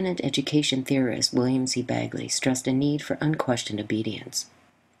 Prominent education theorist William C. Bagley stressed a need for unquestioned obedience.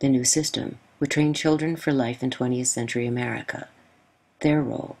 The new system would train children for life in 20th century America, their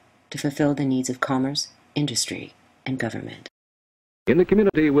role to fulfill the needs of commerce, industry, and government. In the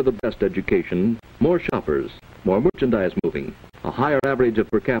community with the best education, more shoppers, more merchandise moving, a higher average of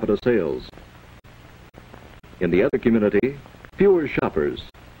per capita sales. In the other community, fewer shoppers.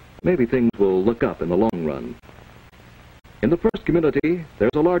 Maybe things will look up in the long run. In the first community,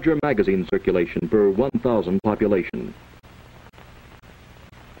 there's a larger magazine circulation per 1,000 population.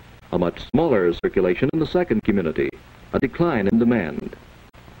 A much smaller circulation in the second community, a decline in demand.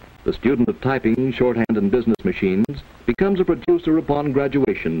 The student of typing, shorthand, and business machines becomes a producer upon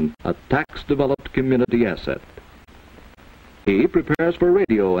graduation, a tax-developed community asset. He prepares for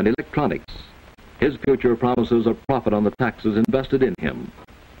radio and electronics. His future promises a profit on the taxes invested in him.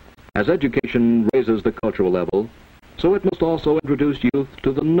 As education raises the cultural level, so it must also introduce youth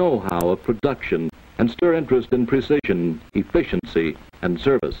to the know-how of production and stir interest in precision, efficiency, and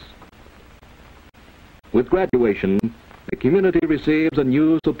service. With graduation, the community receives a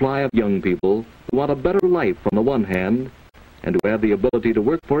new supply of young people who want a better life on the one hand and who have the ability to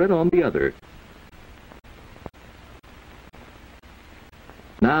work for it on the other.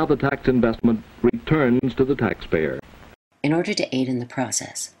 Now the tax investment returns to the taxpayer. In order to aid in the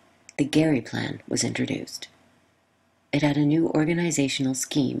process, the Gary Plan was introduced. It had a new organizational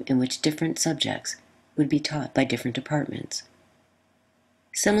scheme in which different subjects would be taught by different departments.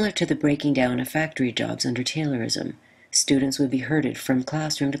 Similar to the breaking down of factory jobs under Taylorism, students would be herded from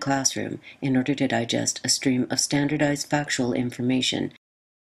classroom to classroom in order to digest a stream of standardized factual information.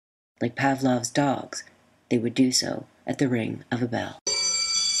 Like Pavlov's dogs, they would do so at the ring of a bell.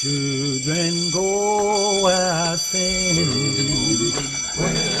 Children, go where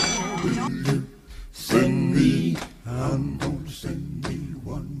you send me. I'm going to send me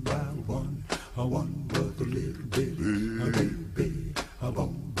one by one. I want but a little bit, a baby, a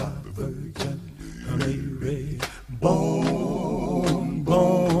born by the Virgin, a Mary, born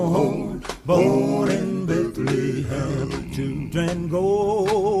in Bethlehem. Children,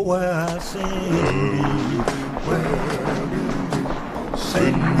 go where I send me, where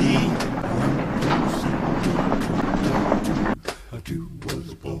send me.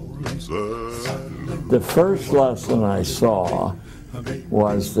 The first lesson I saw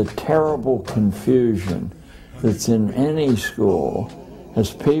was the terrible confusion that's in any school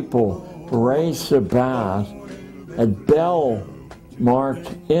as people race about at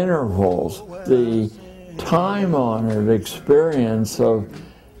bell-marked intervals. The time-honored experience of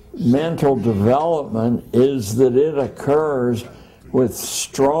mental development is that it occurs with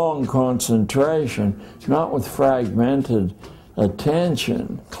strong concentration, not with fragmented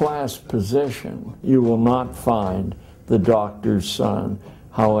attention, class position. You will not find the doctor's son,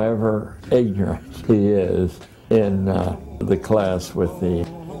 however ignorant he is, in the class with the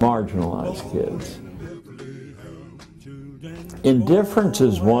marginalized kids. Indifference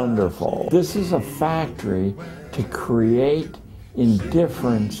is wonderful. This is a factory to create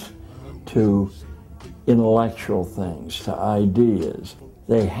indifference to intellectual things, to ideas.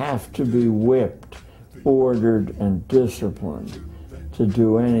 They have to be whipped, ordered, and disciplined to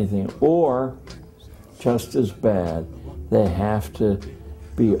do anything. Or, just as bad, they have to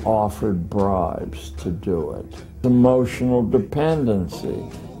be offered bribes to do it. Emotional dependency,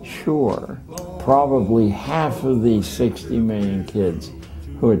 sure. Probably half of these 60 million kids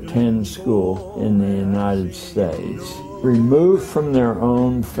who attend school in the United States, removed from their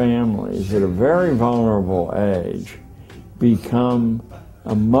own families at a very vulnerable age, become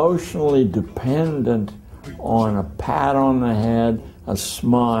emotionally dependent on a pat on the head, a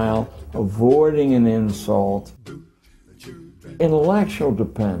smile, avoiding an insult. Intellectual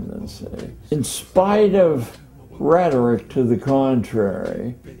dependency. In spite of rhetoric to the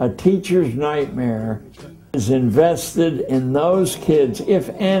contrary, a teacher's nightmare is invested in those kids, if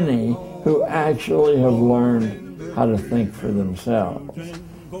any, who actually have learned how to think for themselves.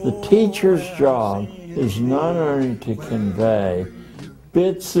 The teacher's job is not only to convey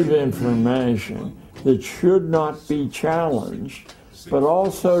bits of information that should not be challenged, but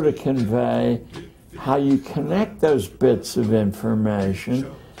also to convey how you connect those bits of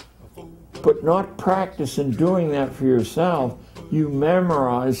information, but not practice in doing that for yourself. You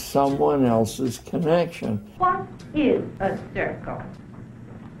memorize someone else's connection. What is a circle?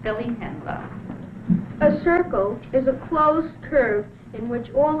 Billy Handler. A circle is a closed curve in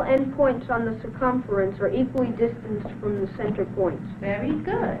which all endpoints on the circumference are equally distanced from the center points. Very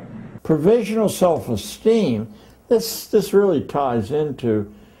good. Provisional self-esteem, this really ties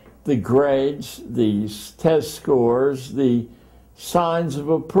into the grades, the test scores, the signs of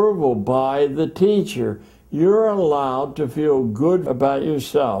approval by the teacher. You're allowed to feel good about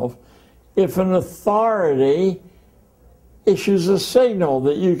yourself if an authority issues a signal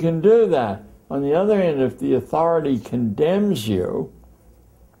that you can do that. On the other hand, if the authority condemns you,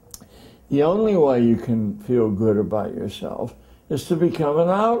 the only way you can feel good about yourself is to become an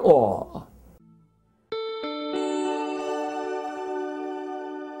outlaw.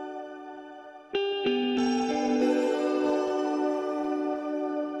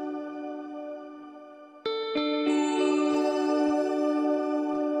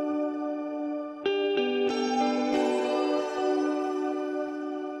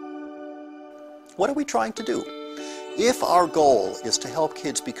 What are we trying to do? If our goal is to help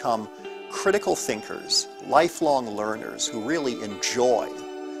kids become critical thinkers, lifelong learners who really enjoy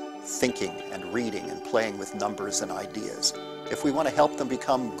thinking and reading and playing with numbers and ideas, if we want to help them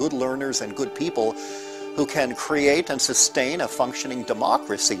become good learners and good people who can create and sustain a functioning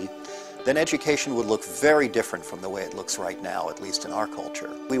democracy, then education would look very different from the way it looks right now, at least in our culture.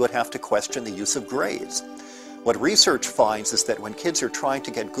 We would have to question the use of grades. What research finds is that when kids are trying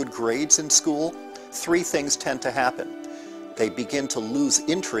to get good grades in school, three things tend to happen. They begin to lose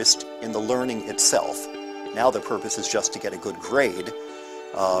interest in the learning itself. Now the purpose is just to get a good grade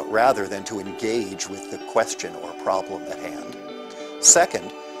rather than to engage with the question or problem at hand.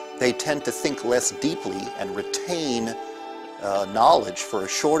 Second, they tend to think less deeply and retain knowledge for a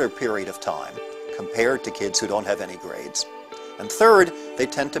shorter period of time compared to kids who don't have any grades. And third, they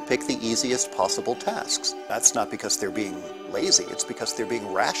tend to pick the easiest possible tasks. That's not because they're being lazy, it's because they're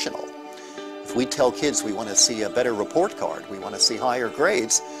being rational. If we tell kids we want to see a better report card, we want to see higher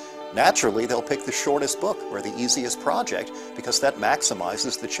grades, naturally they'll pick the shortest book or the easiest project because that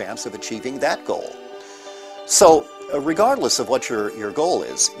maximizes the chance of achieving that goal. So regardless of what your goal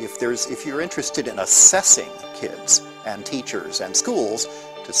is, if you're interested in assessing kids and teachers and schools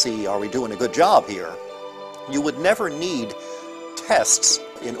to see are we doing a good job here, you would never need tests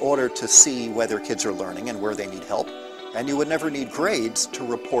in order to see whether kids are learning and where they need help, and you would never need grades to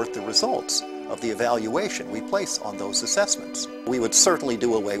report the results of the evaluation we place on those assessments. We would certainly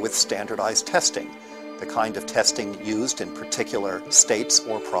do away with standardized testing, the kind of testing used in particular states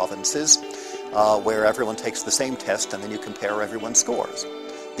or provinces where everyone takes the same test and then you compare everyone's scores.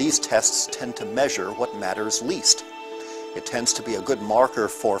 These tests tend to measure what matters least. It tends to be a good marker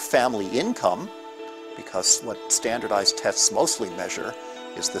for family income because what standardized tests mostly measure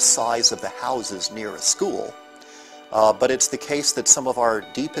is the size of the houses near a school. But it's the case that some of our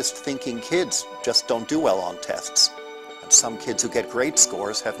deepest thinking kids just don't do well on tests. And some kids who get great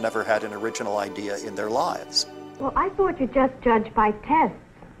scores have never had an original idea in their lives. Well, I thought you just judged by tests.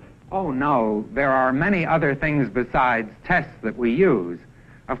 Oh, no. There are many other things besides tests that we use.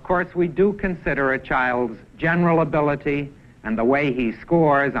 Of course, we do consider a child's general ability and the way he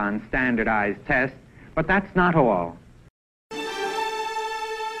scores on standardized tests, but that's not all.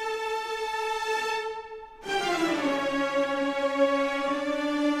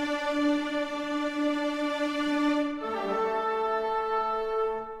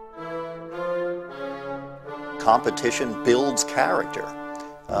 Competition builds character.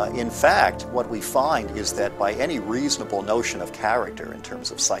 In fact, what we find is that by any reasonable notion of character in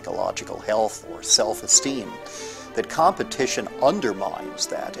terms of psychological health or self-esteem, that competition undermines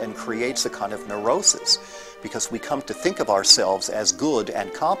that and creates a kind of neurosis because we come to think of ourselves as good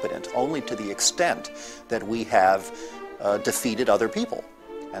and competent only to the extent that we have defeated other people.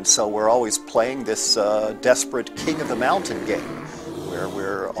 And so we're always playing this desperate king of the mountain game where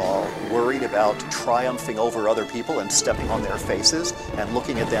we're worried about triumphing over other people and stepping on their faces and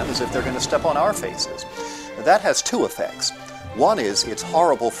looking at them as if they're going to step on our faces. Now, that has two effects. One is it's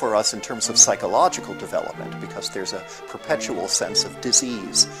horrible for us in terms of psychological development because there's a perpetual sense of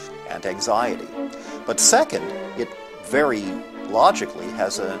disease and anxiety. But second, it very logically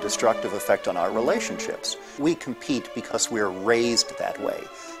has a destructive effect on our relationships. We compete because we're raised that way,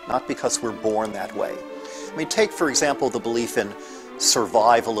 not because we're born that way. I mean, take, for example, the belief in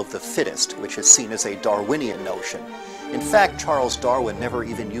survival of the fittest, which is seen as a Darwinian notion. In fact, Charles Darwin never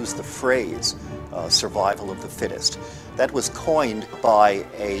even used the phrase survival of the fittest. That was coined by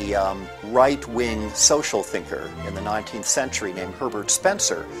a right-wing social thinker in the 19th century named Herbert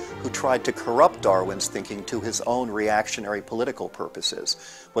Spencer, who tried to corrupt Darwin's thinking to his own reactionary political purposes.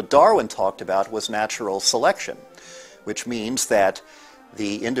 What Darwin talked about was natural selection, which means that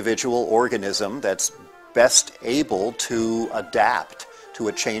the individual organism that's best able to adapt to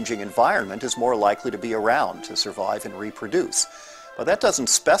a changing environment is more likely to be around to survive and reproduce. But that doesn't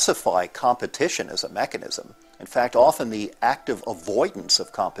specify competition as a mechanism. In fact, often the active avoidance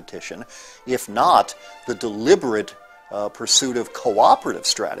of competition, if not the deliberate pursuit of cooperative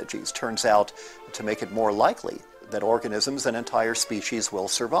strategies, turns out to make it more likely that organisms and entire species will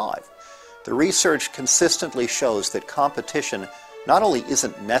survive. The research consistently shows that competition not only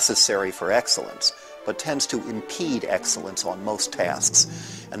isn't necessary for excellence, but tends to impede excellence on most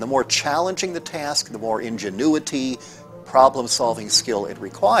tasks. And the more challenging the task, the more ingenuity, problem-solving skill it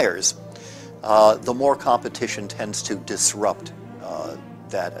requires, the more competition tends to disrupt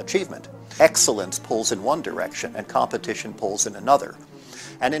that achievement. Excellence pulls in one direction and competition pulls in another.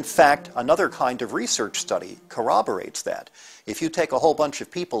 And in fact, another kind of research study corroborates that. If you take a whole bunch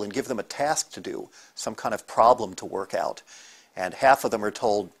of people and give them a task to do, some kind of problem to work out, and half of them are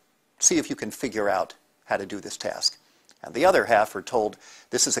told, see if you can figure out how to do this task, and the other half are told,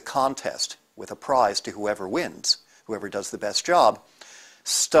 this is a contest with a prize to whoever wins, whoever does the best job,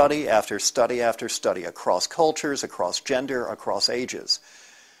 study after study after study across cultures, across gender, across ages,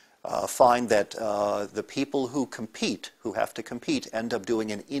 find that the people who have to compete, end up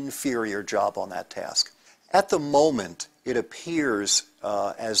doing an inferior job on that task. At the moment, it appears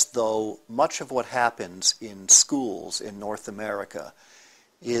as though much of what happens in schools in North America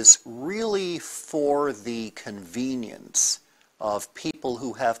is really for the convenience of people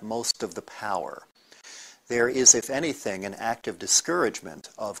who have most of the power. There is, if anything, an active discouragement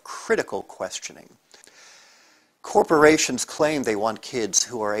of critical questioning. Corporations claim they want kids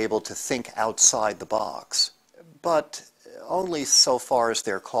who are able to think outside the box, but only so far as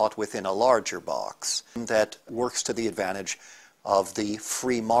they're caught within a larger box that works to the advantage of the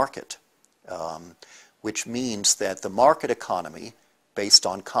free market, which means that the market economy, based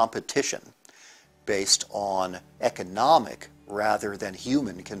on competition, based on economic rather than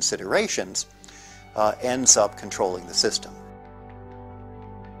human considerations, ends up controlling the system.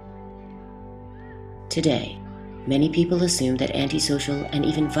 Today, many people assume that antisocial and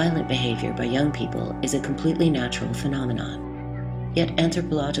even violent behavior by young people is a completely natural phenomenon. Yet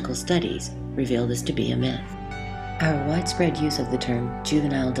anthropological studies reveal this to be a myth. Our widespread use of the term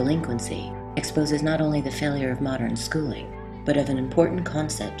juvenile delinquency exposes not only the failure of modern schooling, but of an important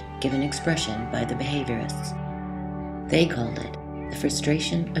concept given expression by the behaviorists. They called it the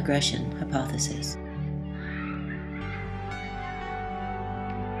frustration-aggression hypothesis.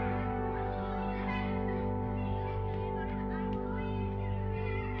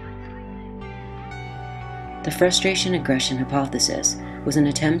 The frustration-aggression hypothesis was an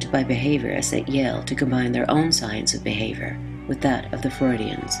attempt by behaviorists at Yale to combine their own science of behavior with that of the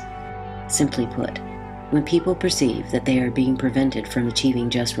Freudians. Simply put, when people perceive that they are being prevented from achieving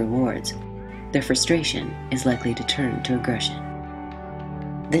just rewards, their frustration is likely to turn to aggression.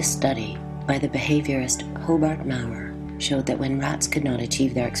 This study, by the behaviorist Hobart Maurer, showed that when rats could not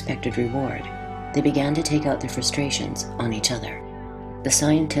achieve their expected reward, they began to take out their frustrations on each other. The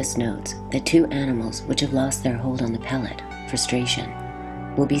scientist notes that two animals which have lost their hold on the pellet, frustration,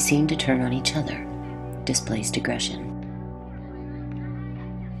 will be seen to turn on each other, displaced aggression.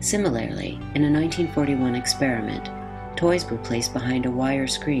 Similarly, in a 1941 experiment, toys were placed behind a wire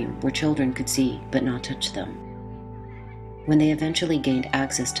screen where children could see but not touch them. When they eventually gained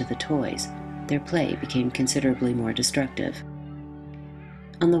access to the toys, their play became considerably more destructive.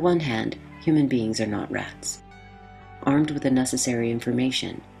 On the one hand, human beings are not rats. Armed with the necessary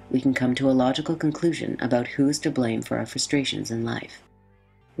information, we can come to a logical conclusion about who is to blame for our frustrations in life.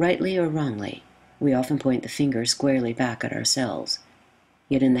 Rightly or wrongly, we often point the finger squarely back at ourselves.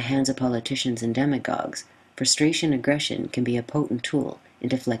 Yet in the hands of politicians and demagogues, frustration-aggression can be a potent tool in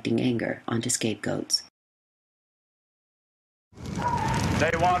deflecting anger onto scapegoats.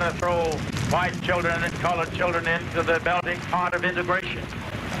 They want to throw white children and colored children into the melting pot of integration,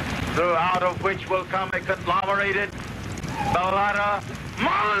 out of which will come a conglomerated The latter,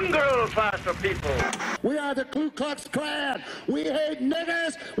 mongrel class of people. We are the Ku Klux Klan. We hate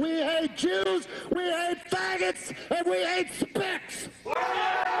niggers, we hate Jews, we hate faggots, and we hate spicks.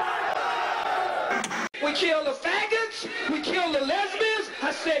 We kill the faggots, we kill the lesbians.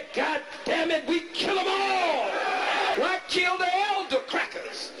 I said, God damn it, we kill them all. Why kill the elder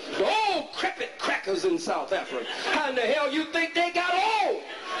crackers? The old crepit crackers in South Africa. How in the hell you think they got old?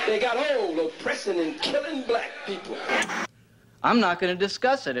 They got old oppressing and killing black people. I'm not going to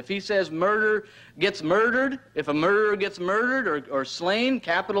discuss it. If he says murder gets murdered, if a murderer gets murdered or slain,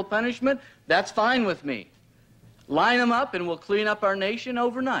 capital punishment, that's fine with me. Line them up and we'll clean up our nation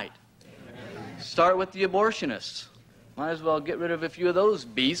overnight. Start with the abortionists. Might as well get rid of a few of those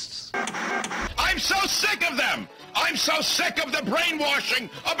beasts. I'm so sick of them! I'm so sick of the brainwashing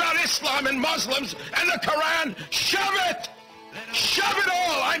about Islam and Muslims and the Quran. Shove it! Shove it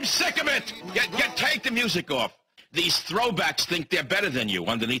all! I'm sick of it! Take the music off. These throwbacks think they're better than you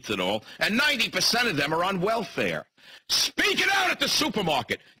underneath it all, and 90% of them are on welfare. Speak it out at the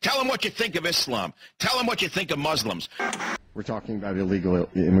supermarket. Tell them what you think of Islam. Tell them what you think of Muslims. We're talking about illegal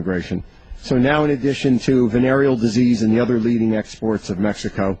immigration. So now, in addition to venereal disease and the other leading exports of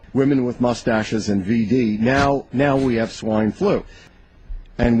Mexico, women with mustaches and VD, now we have swine flu.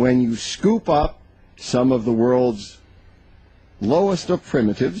 And when you scoop up some of the world's lowest of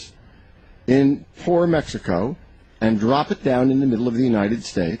primitives in poor Mexico and drop it down in the middle of the United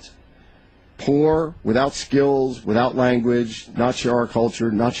States, poor, without skills, without language, not share our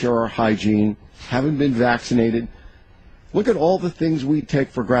culture, not share our hygiene, haven't been vaccinated. Look at all the things we take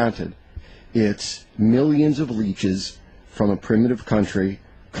for granted. It's millions of leeches from a primitive country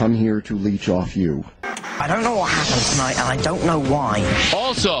come here to leech off you. I don't know what happened tonight, and I don't know why.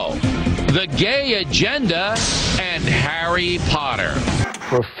 Also, the gay agenda and Harry Potter.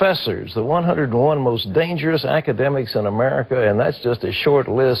 Professors, the 101 most dangerous academics in America, and that's just a short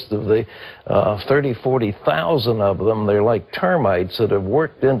list of the 40,000 of them. They're like termites that have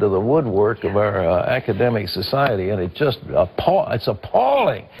worked into the woodwork of our academic society, and it's just it's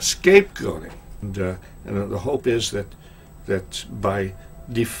appalling. Scapegoating, and the hope is that by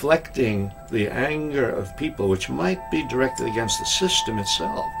deflecting the anger of people, which might be directed against the system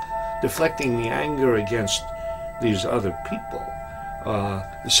itself, deflecting the anger against these other people,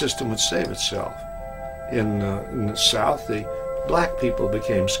 the system would save itself. In the South, the black people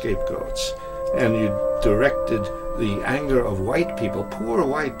became scapegoats, and you directed the anger of white people. Poor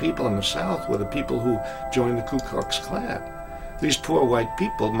white people in the South were the people who joined the Ku Klux Klan. These poor white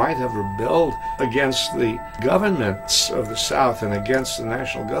people might have rebelled against the governments of the South and against the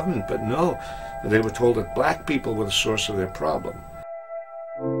national government, but no, they were told that black people were the source of their problem.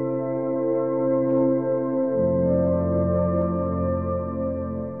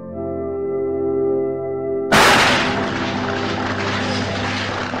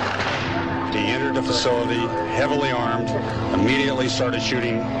 Facility, heavily armed, immediately started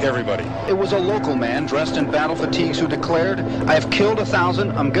shooting everybody. It was a local man dressed in battle fatigues who declared, "I have killed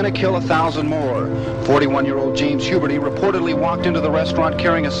 1,000, I'm gonna kill 1,000 more." 41-year-old James Huberty reportedly walked into the restaurant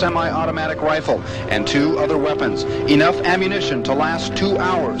carrying a semi-automatic rifle and 2 other weapons, enough ammunition to last 2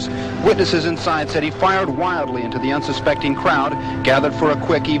 hours. Witnesses inside said he fired wildly into the unsuspecting crowd gathered for a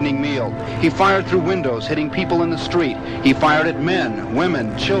quick evening meal. He fired through windows, hitting people in the street. He fired at men,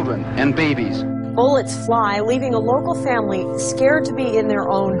 women, children, and babies. Bullets fly, leaving a local family scared to be in their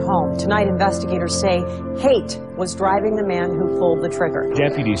own home. Tonight, investigators say hate was driving the man who pulled the trigger.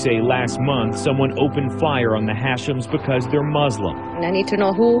 Deputies say last month, someone opened fire on the Hashims because they're Muslim. And I need to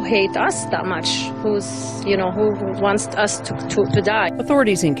know who hates us that much, who wants us to die.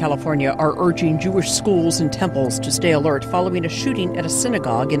 Authorities in California are urging Jewish schools and temples to stay alert following a shooting at a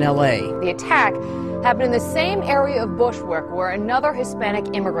synagogue in L.A. The attack happened in the same area of Bushwick where another Hispanic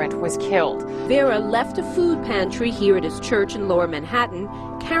immigrant was killed. Vera left a food pantry here at his church in Lower Manhattan,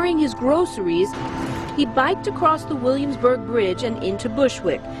 carrying his groceries. He biked across the Williamsburg Bridge and into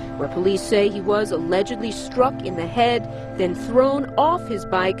Bushwick, where police say he was allegedly struck in the head, then thrown off his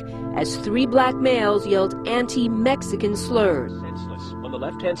bike as 3 black males yelled anti-Mexican slurs. On the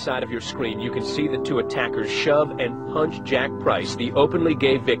left-hand side of your screen, you can see the 2 attackers shove and punch Jack Price, the openly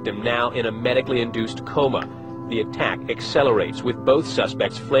gay victim, now in a medically induced coma. The attack accelerates, with both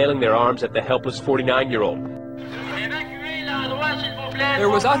suspects flailing their arms at the helpless 49-year-old. There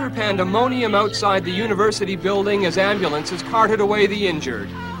was utter pandemonium outside the university building as ambulances carted away the injured.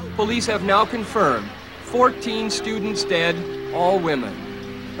 Police have now confirmed 14 students dead, all women.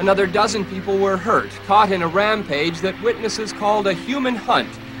 Another dozen people were hurt, caught in a rampage that witnesses called a human hunt,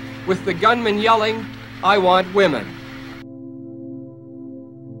 with the gunman yelling, "I want women."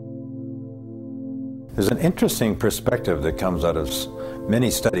 There's an interesting perspective that comes out of many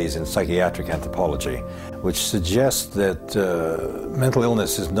studies in psychiatric anthropology, which suggests that mental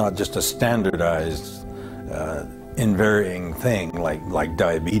illness is not just a standardized, invariant thing like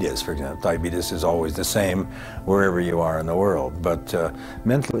diabetes, for example. Diabetes is always the same wherever you are in the world, but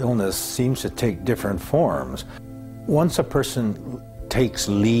mental illness seems to take different forms. Once a person takes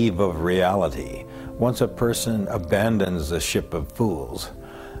leave of reality, once a person abandons the ship of fools,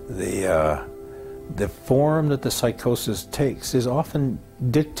 the form that the psychosis takes is often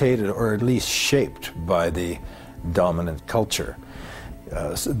dictated or at least shaped by the dominant culture.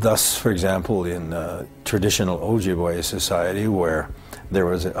 Thus, for example, in traditional Ojibwe society, where there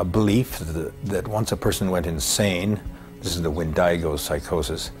was a belief that once a person went insane, this is the Wendigo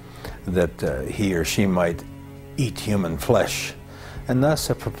psychosis, that he or she might eat human flesh. And thus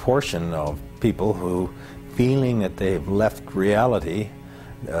a proportion of people who, feeling that they've left reality,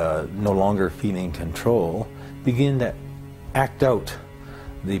 no longer feeling control, begin to act out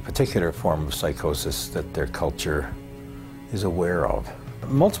the particular form of psychosis that their culture is aware of.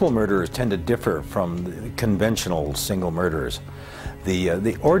 Multiple murderers tend to differ from the conventional single murderers.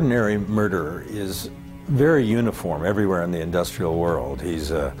 The ordinary murderer is very uniform everywhere in the industrial world.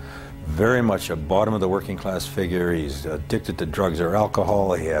 He's very much a bottom of the working class figure. He's addicted to drugs or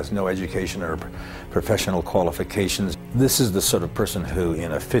alcohol. He has no education or professional qualifications. This is the sort of person who,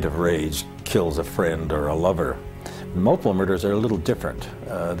 in a fit of rage, kills a friend or a lover. Multiple murders are a little different.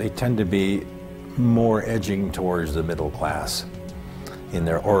 They tend to be more edging towards the middle class in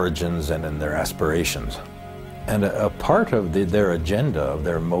their origins and in their aspirations. And a part of their agenda, of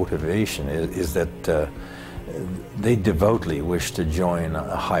their motivation, is that they devoutly wish to join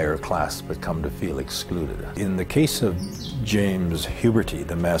a higher class but come to feel excluded. In the case of James Huberty,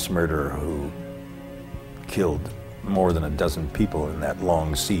 the mass murderer who killed more than a dozen people in that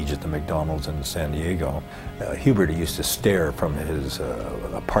long siege at the McDonald's in San Diego, Huberty used to stare from his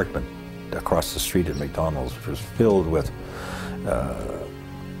apartment across the street at McDonald's, which was filled with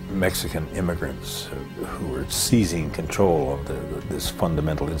Mexican immigrants who were seizing control of this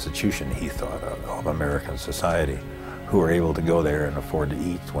fundamental institution, he thought, of American society, who were able to go there and afford to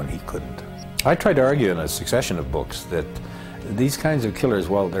eat when he couldn't. I tried to argue in a succession of books that these kinds of killers,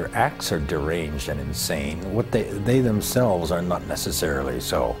 while their acts are deranged and insane, what they themselves are not necessarily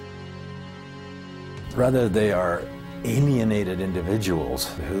so. Rather, they are alienated individuals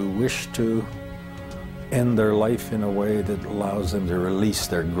who wish to end their life in a way that allows them to release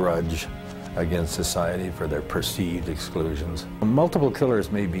their grudge against society for their perceived exclusions. Multiple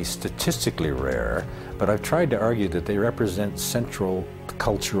killers may be statistically rare, but I've tried to argue that they represent central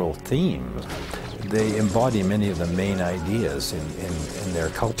cultural themes. They embody many of the main ideas in their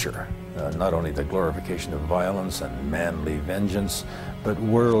culture. Not only the glorification of violence and manly vengeance, but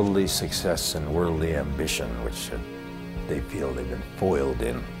worldly success and worldly ambition, which they feel they've been foiled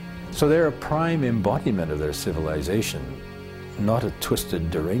in. So they're a prime embodiment of their civilization, not a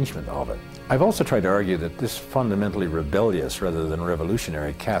twisted derangement of it. I've also tried to argue that this fundamentally rebellious rather than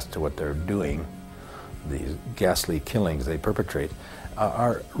revolutionary cast to what they're doing, these ghastly killings they perpetrate,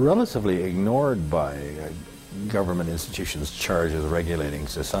 are relatively ignored by government institutions charged with regulating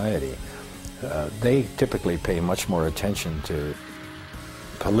society. They typically pay much more attention to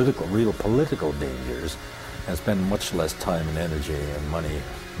real political dangers and spend much less time and energy and money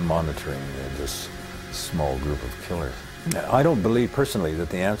monitoring this small group of killers. I don't believe personally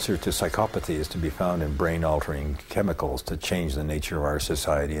that the answer to psychopathy is to be found in brain-altering chemicals to change the nature of our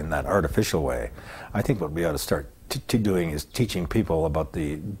society in that artificial way. I think what we ought to start doing is teaching people about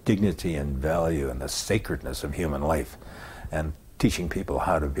the dignity and value and the sacredness of human life, and teaching people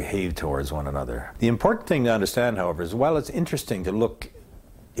how to behave towards one another. The important thing to understand, however, is while it's interesting to look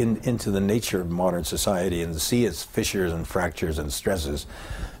into the nature of modern society and see its fissures and fractures and stresses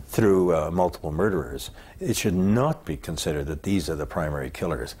through multiple murderers, it should not be considered that these are the primary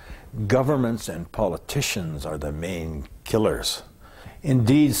killers. Governments and politicians are the main killers.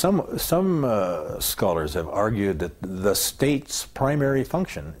 Indeed, some scholars have argued that the state's primary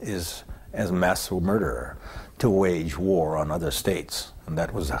function is, as mass murderer, to wage war on other states. And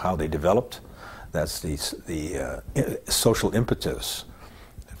that was how they developed. That's the social impetus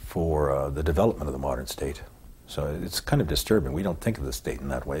for the development of the modern state. So it's kind of disturbing. We don't think of the state in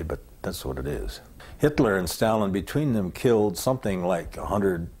that way, but that's what it is. Hitler and Stalin, between them, killed something like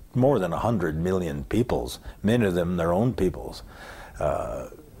more than 100 million peoples, many of them their own peoples.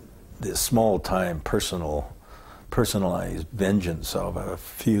 The small-time personalized vengeance of a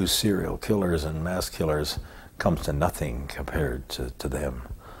few serial killers and mass killers comes to nothing compared to them.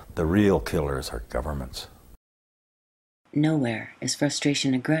 The real killers are governments. Nowhere is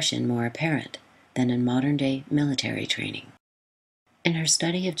frustration aggression more apparent than in modern-day military training. In her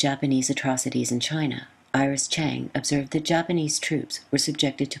study of Japanese atrocities in China, Iris Chang observed that Japanese troops were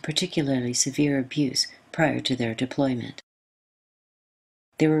subjected to particularly severe abuse prior to their deployment.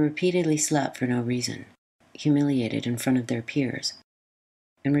 They were repeatedly slapped for no reason, humiliated in front of their peers,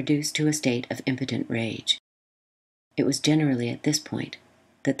 and reduced to a state of impotent rage. It was generally at this point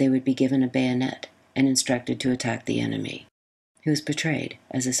that they would be given a bayonet and instructed to attack the enemy, who was portrayed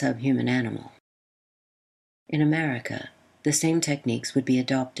as a subhuman animal. In America, the same techniques would be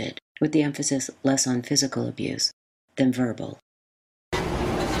adopted, with the emphasis less on physical abuse than verbal.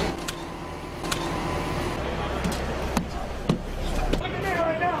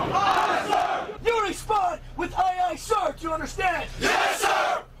 You respond with aye, aye, sir. Do you understand? Yes,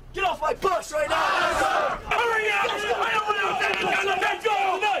 sir. Get off my bus right now. Yes, sir. Hurry up! I don't want to let's go!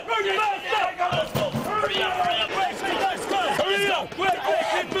 Hurry up!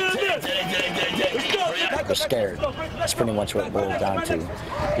 They're scared. That's pretty much what it boils down to.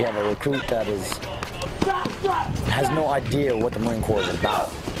 You have a recruit that has no idea what the Marine Corps is about.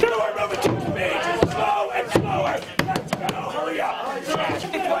 Slow and slower. Let's go. Hurry up.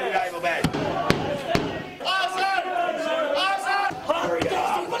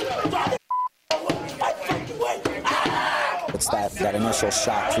 It's that initial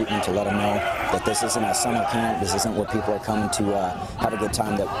shock treatment to let them know that this isn't a summer camp, this isn't where people are coming to have a good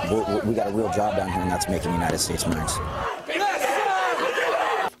time, that we got a real job down here, and that's making United States Marines.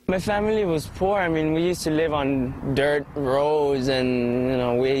 My family was poor. I mean, we used to live on dirt roads, and, you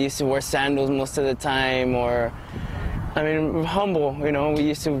know, we used to wear sandals most of the time, or, I mean, we're humble, you know. We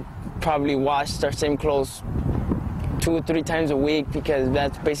used to probably wash our same clothes 2 or 3 times a week, because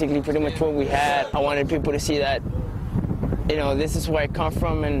that's basically pretty much what we had. I wanted people to see that, you know, this is where I come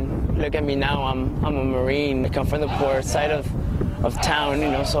from, and look at me now, I'm a Marine. I come from the poor side of town, you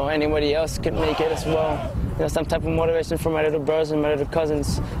know, so anybody else could make it as well. You know, some type of motivation for my little brothers and my little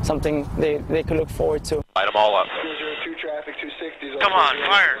cousins, something they could look forward to. Light them all up. 202 traffic, 260. Come on,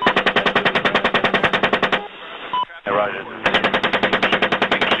 fire. Hey, Roger.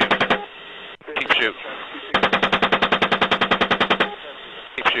 Keep shoot.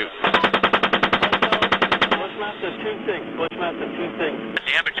 Keep shoot. Bushmaster 26, Bushmaster 26.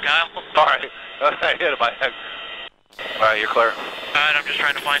 Damage, Kyle. All right. I hit him by head. All right, you're clear. All right, I'm just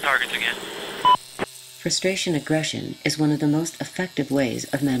trying to find targets again. Frustration aggression is one of the most effective ways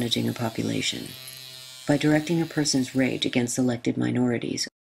of managing a population. By directing a person's rage against selected minorities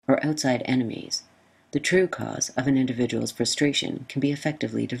or outside enemies, the true cause of an individual's frustration can be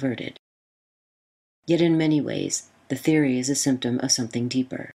effectively diverted. Yet in many ways, the theory is a symptom of something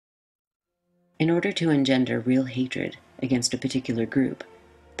deeper. In order to engender real hatred against a particular group,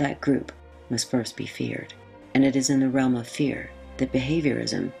 that group must first be feared. And it is in the realm of fear that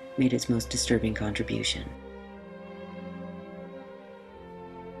behaviorism made its most disturbing contribution.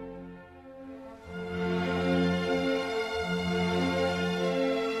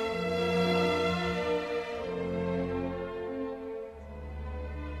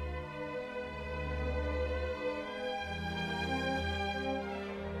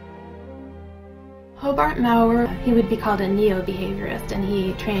 Hobart Maurer, he would be called a neo-behaviorist, and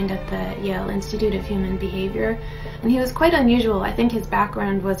he trained at the Yale Institute of Human Behavior. And he was quite unusual. I think his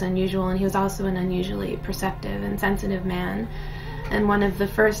background was unusual, and he was also an unusually perceptive and sensitive man. And one of the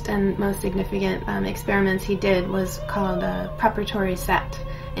first and most significant experiments he did was called a preparatory set,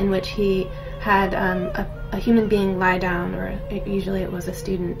 in which he had a human being lie down, or usually it was a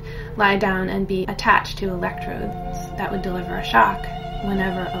student, lie down and be attached to electrodes that would deliver a shock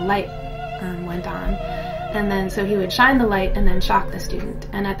whenever a light went on. And then so he would shine the light and then shock the student.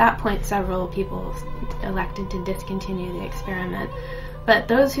 And at that point several people elected to discontinue the experiment. But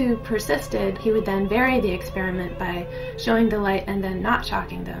those who persisted, he would then vary the experiment by showing the light and then not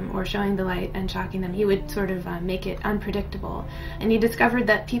shocking them, or showing the light and shocking them. He would sort of make it unpredictable. And he discovered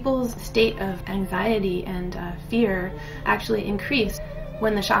that people's state of anxiety and fear actually increased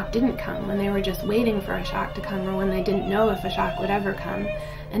when the shock didn't come, when they were just waiting for a shock to come, or when they didn't know if a shock would ever come.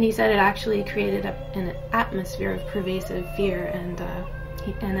 And he said it actually created an atmosphere of pervasive fear and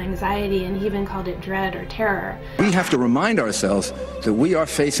anxiety, and he even called it dread or terror. We have to remind ourselves that we are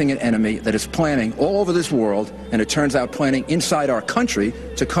facing an enemy that is planning all over this world, and it turns out planning inside our country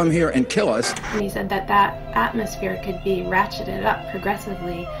to come here and kill us. And he said that that atmosphere could be ratcheted up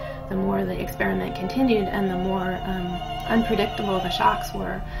progressively the more the experiment continued and the more unpredictable the shocks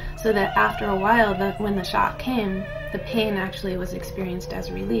were, so that after a while, when the shock came, the pain actually was experienced as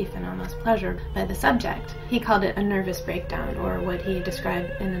relief and almost pleasure by the subject. He called it a nervous breakdown, or what he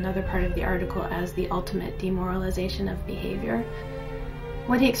described in another part of the article as the ultimate demoralization of behavior.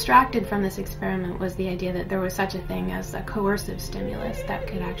 What he extracted from this experiment was the idea that there was such a thing as a coercive stimulus that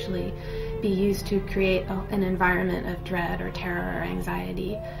could actually be used to create an environment of dread or terror or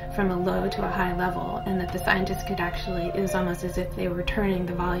anxiety from a low to a high level, and that the scientists could actually, it was almost as if they were turning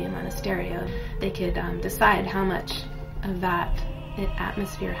the volume on a stereo. They could decide how much of that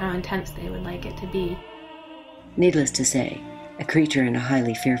atmosphere, how intense they would like it to be. Needless to say, a creature in a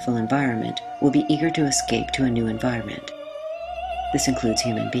highly fearful environment will be eager to escape to a new environment. This includes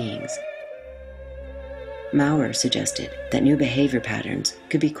human beings. Maurer suggested that new behavior patterns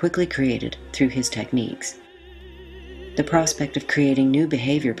could be quickly created through his techniques. The prospect of creating new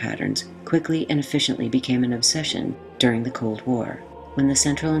behavior patterns quickly and efficiently became an obsession during the Cold War, when the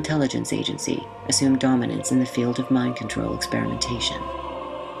Central Intelligence Agency assumed dominance in the field of mind control experimentation.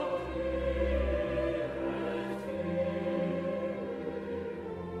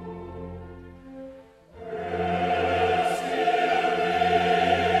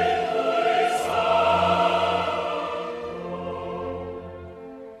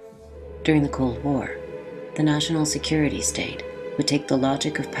 During the Cold War, the national security state would take the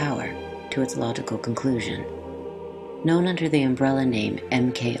logic of power to its logical conclusion. Known under the umbrella name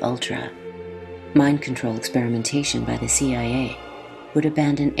MK-Ultra, mind control experimentation by the CIA would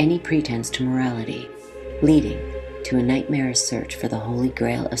abandon any pretense to morality, leading to a nightmarish search for the holy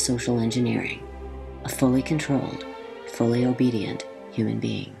grail of social engineering, a fully controlled, fully obedient human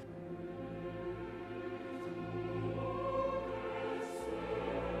being.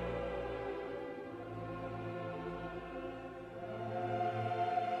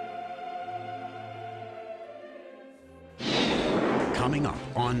 Coming up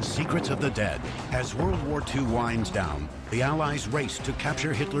on Secrets of the Dead, as World War II winds down, the Allies race to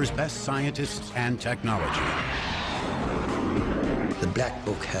capture Hitler's best scientists and technology. The Black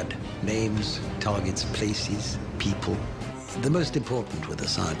Book had names, targets, places, people. The most important were the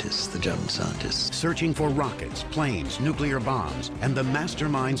scientists, the German scientists. Searching for rockets, planes, nuclear bombs, and the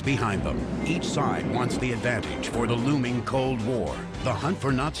masterminds behind them. Each side wants the advantage for the looming Cold War. The hunt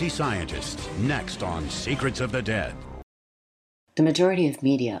for Nazi scientists, next on Secrets of the Dead. The majority of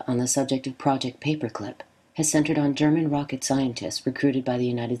media on the subject of Project Paperclip has centered on German rocket scientists recruited by the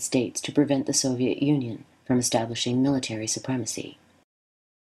United States to prevent the Soviet Union from establishing military supremacy.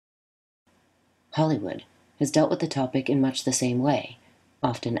 Hollywood has dealt with the topic in much the same way,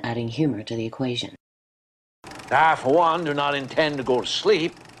 often adding humor to the equation. I, for one, do not intend to go to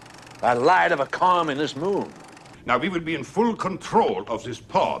sleep by the light of a communist moon. Now, we will be in full control of this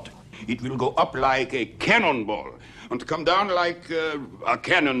pod. It will go up like a cannonball and come down like a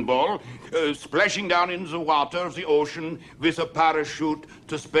cannonball, splashing down in the water of the ocean with a parachute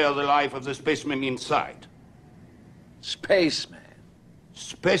to spare the life of the spaceman inside. Spaceman?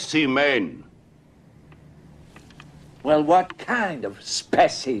 Specimen. Well, what kind of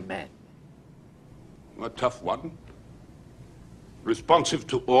specimen? A tough one. Responsive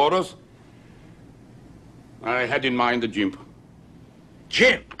to orders. I had in mind a chimp.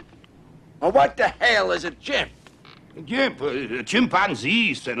 Chimp? Well, what the hell is a chimp? A chimp, a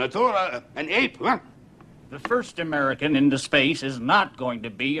chimpanzee, Senator, an ape, huh? The first American into space is not going to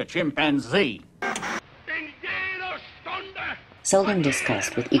be a chimpanzee. Seldom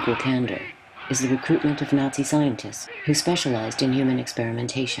discussed with equal candor is the recruitment of Nazi scientists who specialized in human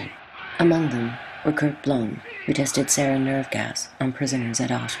experimentation. Among them were Kurt Blom, who tested sarin nerve gas on prisoners at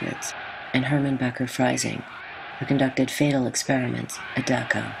Auschwitz, and Hermann Becker-Freising, who conducted fatal experiments at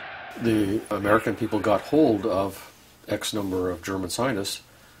Dachau. The American people got hold of X number of German scientists,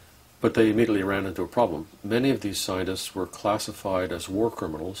 but they immediately ran into a problem. Many of these scientists were classified as war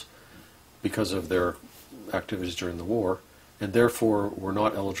criminals because of their activities during the war, and therefore were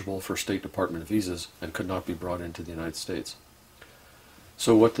not eligible for State Department visas and could not be brought into the United States.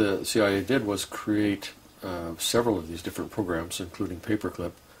 So what the CIA did was create several of these different programs, including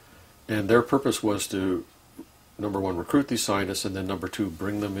Paperclip, and their purpose was to, number one, recruit these scientists, and then number two,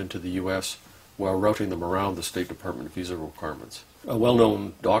 bring them into the U.S. while routing them around the State Department visa requirements. A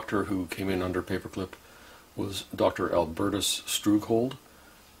well-known doctor who came in under Paperclip was Dr. Albertus Strughold,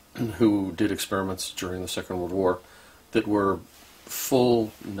 who did experiments during the Second World War that were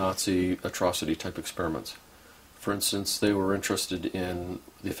full Nazi atrocity type experiments. For instance, they were interested in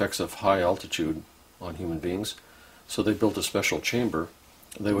the effects of high altitude on human beings, so they built a special chamber.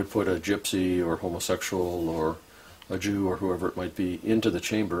 They would put a gypsy or homosexual or a Jew or whoever it might be into the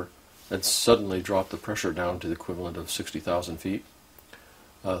chamber and suddenly drop the pressure down to the equivalent of 60,000 feet.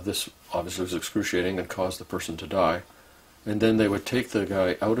 This obviously was excruciating and caused the person to die. And then they would take the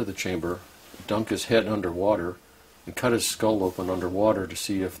guy out of the chamber, dunk his head underwater, and cut his skull open underwater to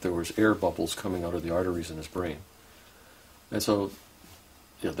see if there was air bubbles coming out of the arteries in his brain. And so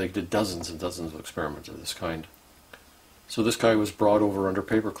they did dozens and dozens of experiments of this kind. So this guy was brought over under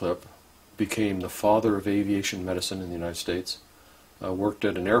paperclip, became the father of aviation medicine in the United States, worked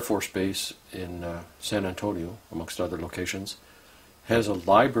at an Air Force base in San Antonio, amongst other locations, has a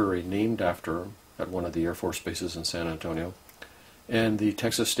library named after him at one of the Air Force bases in San Antonio, and the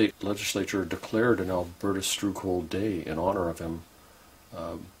Texas State Legislature declared an Alberta Strucold Day in honor of him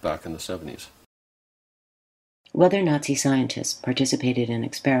back in the 70s. Whether Nazi scientists participated in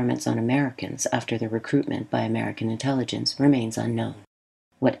experiments on Americans after their recruitment by American intelligence remains unknown.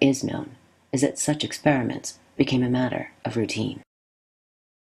 What is known is that such experiments became a matter of routine.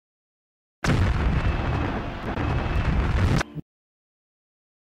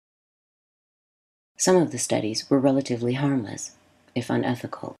 Some of the studies were relatively harmless, if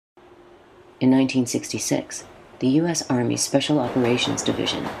unethical. In 1966, the U.S. Army's Special Operations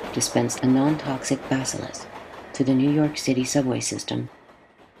Division dispensed a non-toxic bacillus to the New York City subway system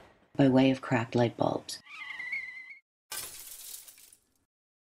by way of cracked light bulbs.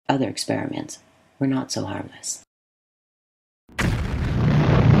 Other experiments were not so harmless.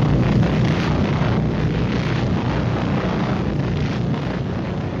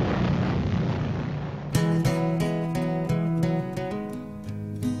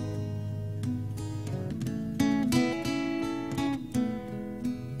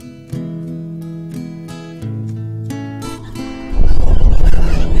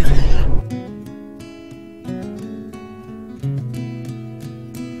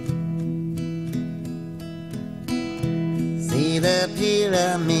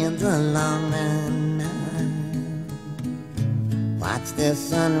 Pyramids along the Nile. Watch the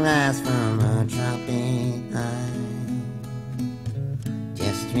sunrise from a tropic isle.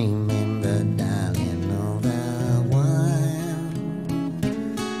 Just remember, darling, all the while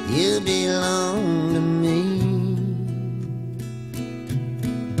you belong to me.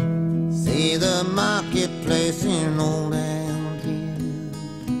 See the marketplace in old Algiers.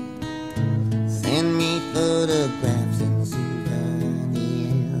 Send me photographs and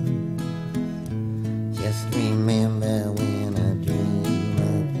remember when I dream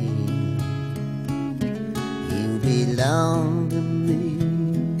of you, you belong to me.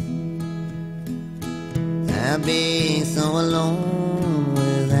 I'd be so alone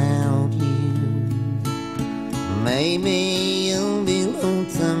without you. Maybe you'll be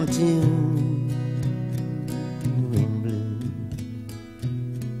lonesome too. In blue,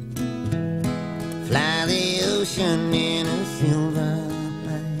 fly the ocean in a silver.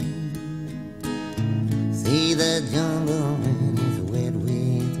 See the jungle when it's wet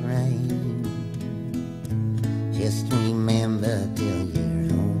with rain. Just remember till you're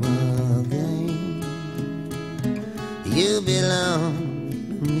home again, you belong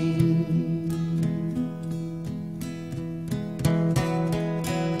to me.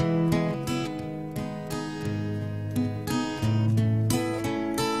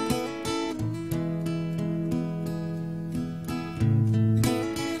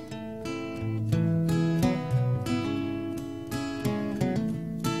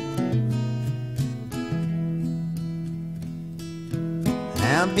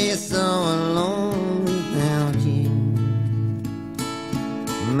 I'll be so alone without you.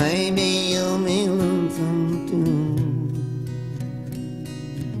 Maybe you'll be lonesome too.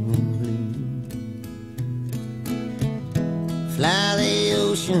 Fly the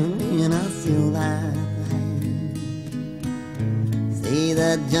ocean in a silver plane. See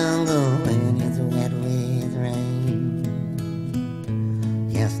the jungle when it's wet with rain.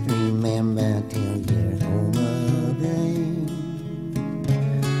 Just remember till you're home again,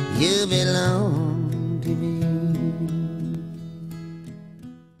 you belong to me.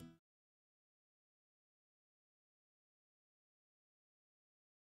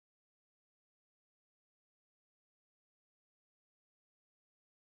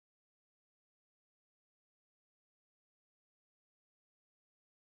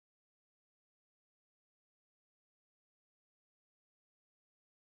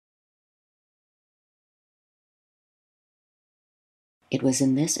 It was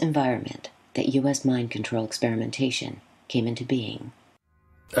in this environment that U.S. mind control experimentation came into being.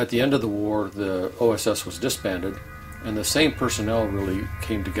 At the end of the war, the OSS was disbanded, and the same personnel really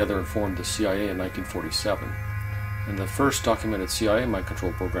came together and formed the CIA in 1947. And the first documented CIA mind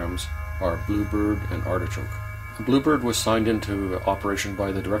control programs are Bluebird and Artichoke. Bluebird was signed into operation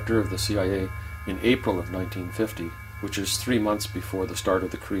by the director of the CIA in April of 1950, which is 3 months before the start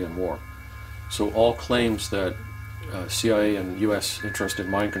of the Korean War. So all claims that CIA and U.S. interest in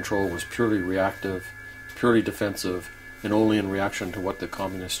mind control was purely reactive, purely defensive, and only in reaction to what the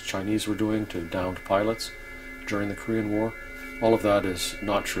communist Chinese were doing to downed pilots during the Korean War, All of that is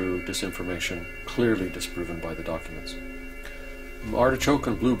not true, disinformation, clearly disproven by the documents. Artichoke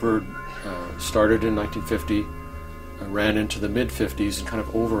and Bluebird started in 1950, ran into the mid-50s and kind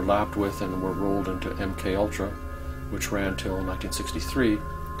of overlapped with and were rolled into MK Ultra, which ran till 1963.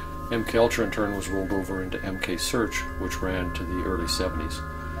 MK Ultra in turn was rolled over into MK Search, which ran to the early 70s.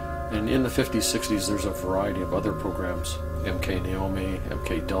 And in the 50s, 60s, there's a variety of other programs, MK Naomi,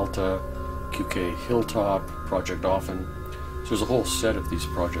 MK Delta, QK Hilltop, Project Often. So there's a whole set of these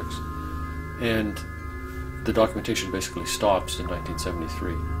projects. And the documentation basically stops in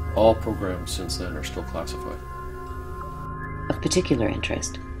 1973. All programs since then are still classified. Of particular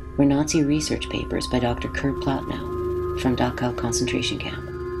interest were Nazi research papers by Dr. Kurt Platnow from Dachau concentration camp.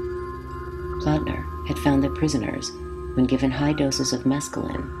 Platner had found that prisoners, when given high doses of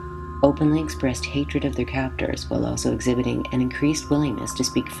mescaline, openly expressed hatred of their captors while also exhibiting an increased willingness to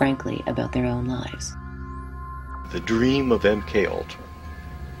speak frankly about their own lives. The dream of MK Ultra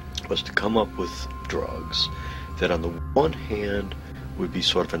was to come up with drugs that on the one hand would be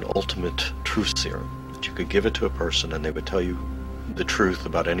sort of an ultimate truth serum, that you could give it to a person and they would tell you the truth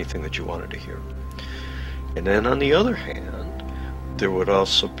about anything that you wanted to hear. And then on the other hand, there would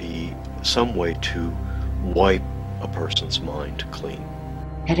also be some way to wipe a person's mind clean.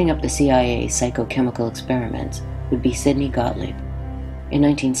 Heading up the CIA psychochemical experiments would be Sidney Gottlieb. In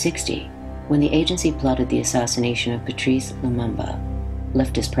 1960, when the agency plotted the assassination of Patrice Lumumba,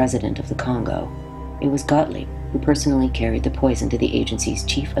 leftist president of the Congo, it was Gottlieb who personally carried the poison to the agency's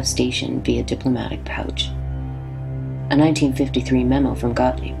chief of station via diplomatic pouch. A 1953 memo from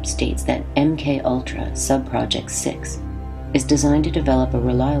Gottlieb states that MK Ultra Subproject 6 is designed to develop a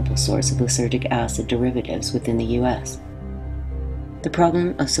reliable source of lysergic acid derivatives within the U.S. The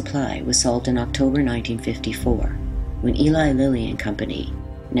problem of supply was solved in October 1954, when Eli Lilly and Company,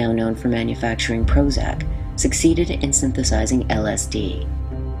 now known for manufacturing Prozac, succeeded in synthesizing LSD.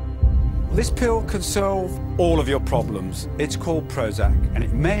 This pill could solve all of your problems. It's called Prozac, and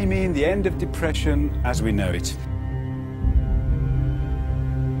it may mean the end of depression as we know it.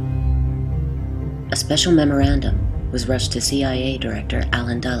 A special memorandum was rushed to CIA Director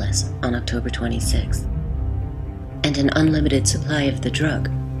Alan Dulles on October 26th. And an unlimited supply of the drug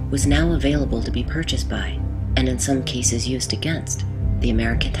was now available to be purchased by, and in some cases used against, the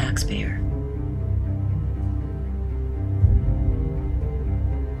American taxpayer.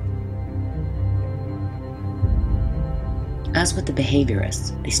 As with the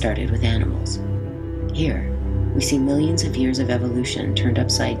behaviorists, they started with animals. Here, we see millions of years of evolution turned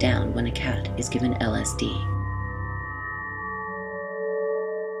upside down when a cat is given LSD.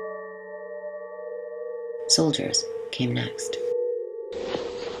 Soldiers came next.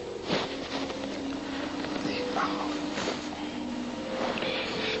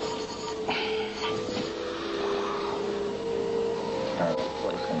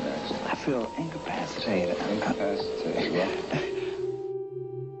 I feel incapacitated. Incapacitated, yeah.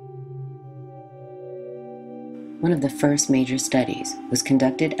 One of the first major studies was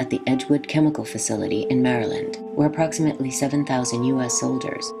conducted at the Edgewood Chemical Facility in Maryland, where approximately 7,000 U.S.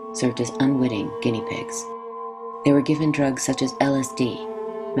 soldiers served as unwitting guinea pigs. They were given drugs such as LSD,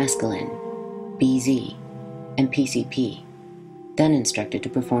 mescaline, BZ, and PCP, then instructed to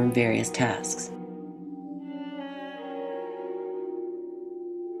perform various tasks.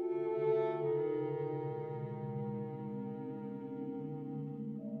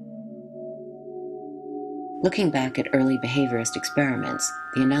 Looking back at early behaviorist experiments,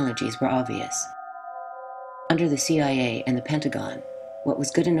 the analogies were obvious. Under the CIA and the Pentagon, what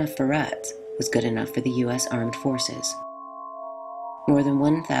was good enough for rats was good enough for the U.S. Armed Forces. More than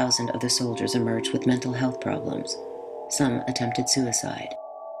 1,000 of the soldiers emerged with mental health problems. Some attempted suicide.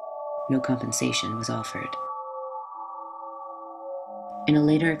 No compensation was offered. In a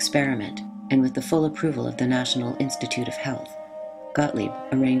later experiment, and with the full approval of the National Institute of Health, Gottlieb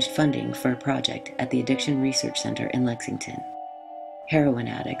arranged funding for a project at the Addiction Research Center in Lexington. Heroin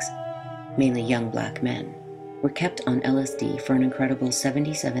addicts, mainly young black men, were kept on LSD for an incredible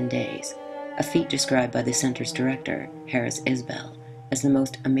 77 days, a feat described by the center's director, Harris Isbell, as the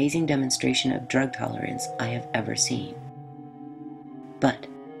most amazing demonstration of drug tolerance I have ever seen. But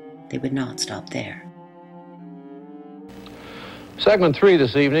they would not stop there. Segment 3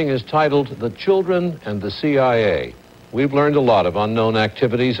 this evening is titled The Children and the CIA. We've learned a lot of unknown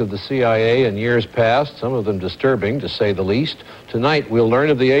activities of the CIA in years past, some of them disturbing, to say the least. Tonight, we'll learn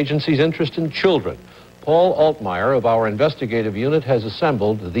of the agency's interest in children. Paul Altmaier of our investigative unit has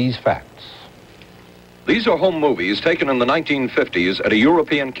assembled these facts. These are home movies taken in the 1950s at a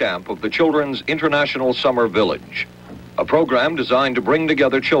European camp of the Children's International Summer Village, a program designed to bring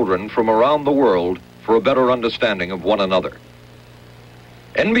together children from around the world for a better understanding of one another.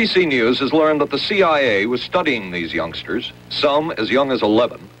 NBC News has learned that the CIA was studying these youngsters, some as young as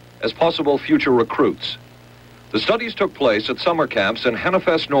 11, as possible future recruits. The studies took place at summer camps in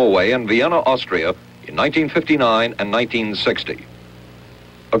Hannefest, Norway and Vienna, Austria in 1959 and 1960.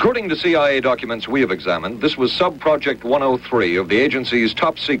 According to CIA documents we have examined, this was Sub-Project 103 of the agency's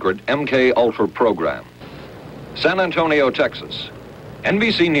top-secret MK Ultra program. San Antonio, Texas.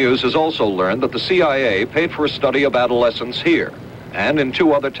 NBC News has also learned that the CIA paid for a study of adolescence here and in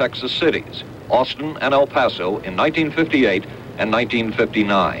 2 other Texas cities, Austin and El Paso, in 1958 and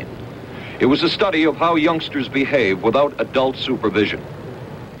 1959. It was a study of how youngsters behave without adult supervision.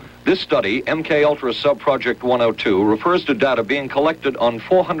 This study, MK Ultra Sub-Project 102, refers to data being collected on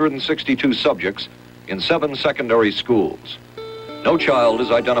 462 subjects in 7 secondary schools. No child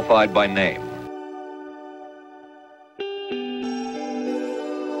is identified by name.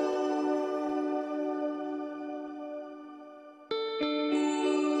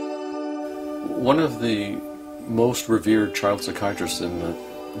 One of the most revered child psychiatrists in the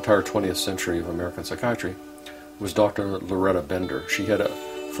entire 20th century of American psychiatry was Dr. Loretta Bender. She had a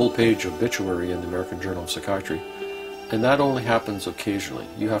full-page obituary in the American Journal of Psychiatry, and that only happens occasionally.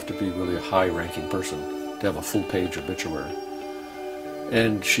 You have to be really a high-ranking person to have a full-page obituary.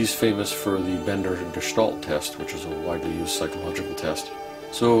 And she's famous for the Bender Gestalt test, which is a widely used psychological test.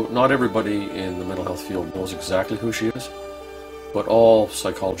 So not everybody in the mental health field knows exactly who she is, but all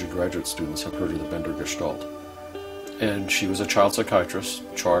psychology graduate students have heard of the Bender Gestalt. And she was a child psychiatrist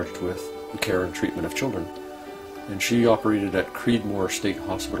charged with the care and treatment of children. And she operated at Creedmoor State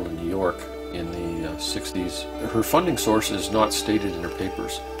Hospital in New York in the 60s. Her funding source is not stated in her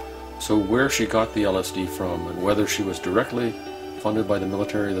papers. So where she got the LSD from and whether she was directly funded by the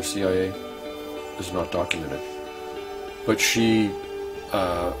military or the CIA is not documented. But she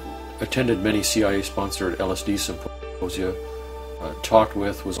attended many CIA-sponsored LSD symposia, talked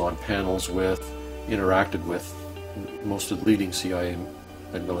with, was on panels with, interacted with most of the leading CIA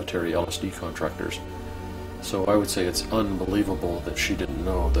and military LSD contractors. So I would say it's unbelievable that she didn't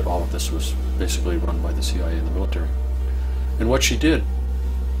know that all of this was basically run by the CIA and the military. And what she did,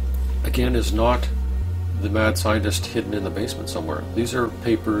 again, is not the mad scientist hidden in the basement somewhere. These are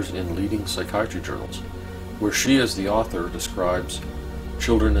papers in leading psychiatry journals where she, as the author, describes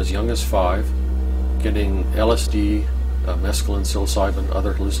children as young as 5 getting LSD, mescaline, psilocybin,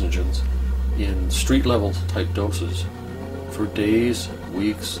 other hallucinogens in street-level type doses for days,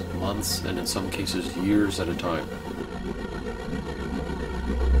 weeks, months, and in some cases years at a time.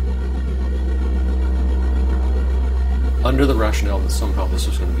 Under the rationale that somehow this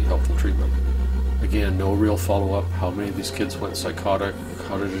was going to be helpful treatment. Again, no real follow-up. How many of these kids went psychotic?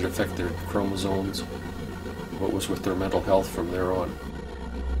 How did it affect their chromosomes? What was with their mental health from there on?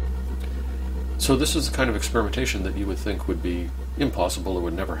 So this is the kind of experimentation that you would think would be impossible, it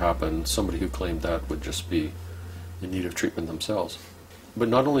would never happen. Somebody who claimed that would just be in need of treatment themselves. But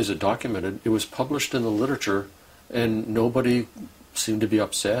not only is it documented, it was published in the literature, and nobody seemed to be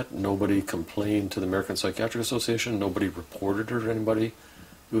upset. Nobody complained to the American Psychiatric Association. Nobody reported it to anybody.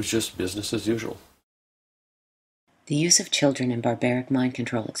 It was just business as usual. The use of children in barbaric mind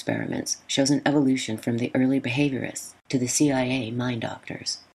control experiments shows an evolution from the early behaviorists to the CIA mind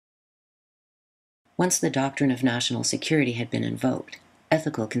doctors. Once the doctrine of national security had been invoked,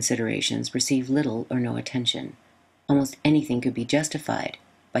 ethical considerations received little or no attention. Almost anything could be justified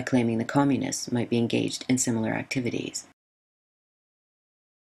by claiming the communists might be engaged in similar activities.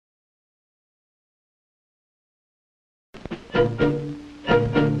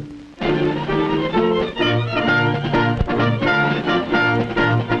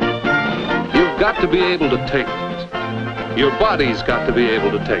 You've got to be able to take it. Your body's got to be able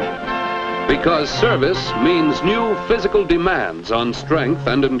to take it. Because service means new physical demands on strength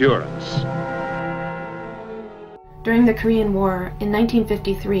and endurance. During the Korean War, in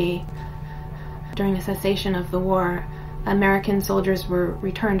 1953, during the cessation of the war, American soldiers were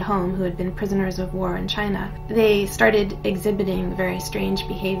returned home who had been prisoners of war in China. They started exhibiting very strange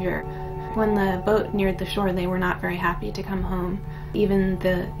behavior. When the boat neared the shore, they were not very happy to come home. Even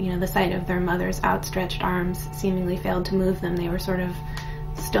the sight of their mother's outstretched arms seemingly failed to move them. They were sort of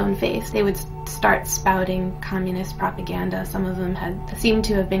stone-faced. They would start spouting communist propaganda. Some of them had seemed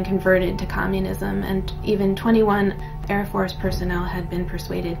to have been converted to communism, and even 21 Air Force personnel had been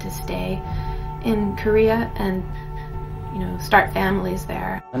persuaded to stay in Korea and, start families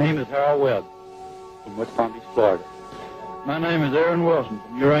there. My name is Harold Webb from West Palm Beach, Florida. My name is Aaron Wilson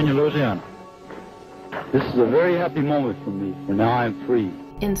from Urania, Louisiana. This is a very happy moment for me, for now I'm free.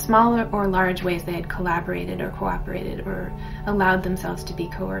 in smaller or large ways they had collaborated or cooperated or allowed themselves to be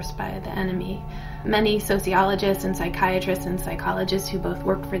coerced by the enemy. Many sociologists and psychiatrists and psychologists who both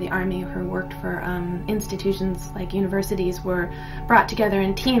worked for the army or who worked for institutions like universities were brought together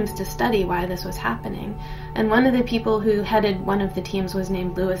in teams to study why this was happening. And one of the people who headed one of the teams was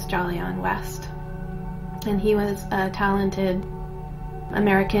named Louis Jolyon West. And he was a talented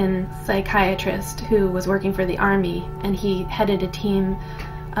American psychiatrist who was working for the army, and he headed a team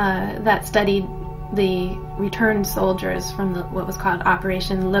that studied the returned soldiers from what was called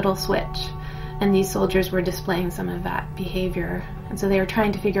Operation Little Switch. And these soldiers were displaying some of that behavior. And so they were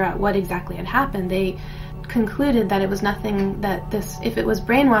trying to figure out what exactly had happened. They concluded that it was nothing that if it was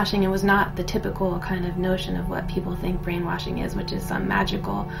brainwashing, it was not the typical kind of notion of what people think brainwashing is, which is some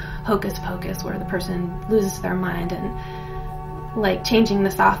magical hocus pocus where the person loses their mind and like changing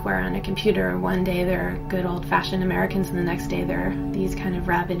the software on a computer. One day they're good old-fashioned Americans and the next day they're these kind of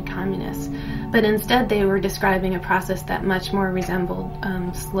rabid communists. But instead they were describing a process that much more resembled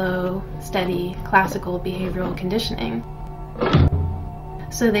slow, steady, classical behavioral conditioning.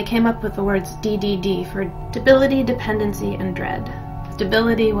 So they came up with the words DDD for debility, dependency, and dread.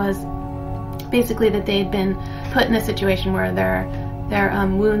 Debility was basically that they'd been put in a situation where their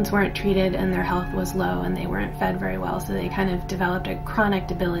wounds weren't treated and their health was low and they weren't fed very well, so they kind of developed a chronic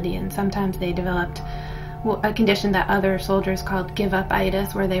debility, and sometimes they developed a condition that other soldiers called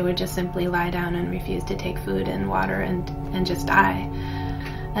give-up-itis, where they would just simply lie down and refuse to take food and water and just die.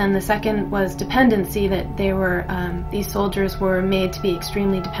 And the second was dependency, that they were these soldiers were made to be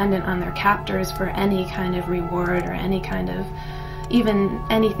extremely dependent on their captors for any kind of reward or any kind of even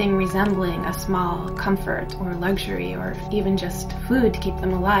anything resembling a small comfort or luxury or even just food to keep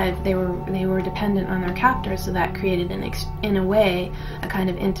them alive. They were dependent on their captors, so that created in a way a kind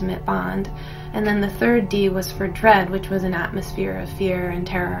of intimate bond. And then the third D was for dread, which was an atmosphere of fear and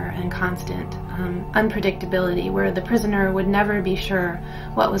terror and constant unpredictability, where the prisoner would never be sure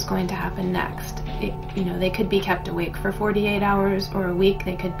what was going to happen next. They could be kept awake for 48 hours or a week.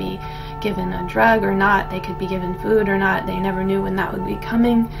 They could be given a drug or not. They could be given food or not. They never knew when that would be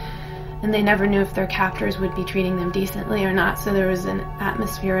coming. And they never knew if their captors would be treating them decently or not. So there was an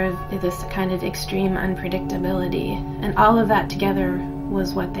atmosphere of this kind of extreme unpredictability. And all of that together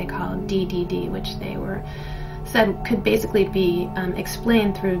was what they called DDD, which they said could basically be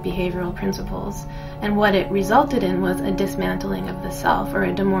explained through behavioral principles. And what it resulted in was a dismantling of the self, or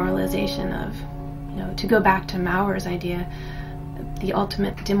a demoralization of, to go back to Maurer's idea, the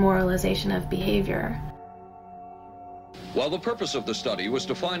ultimate demoralization of behavior. While the purpose of the study was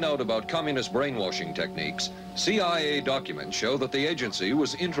to find out about communist brainwashing techniques, CIA documents show that the agency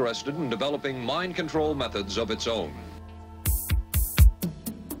was interested in developing mind control methods of its own.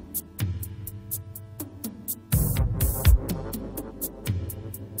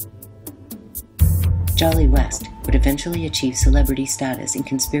 Jolly West would eventually achieve celebrity status in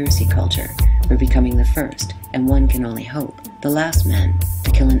conspiracy culture for becoming the first, and one can only hope, the last man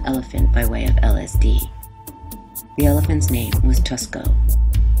to kill an elephant by way of LSD. The elephant's name was Tusco.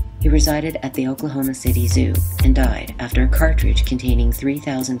 He resided at the Oklahoma City Zoo and died after a cartridge containing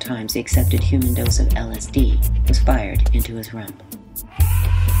 3,000 times the accepted human dose of LSD was fired into his rump.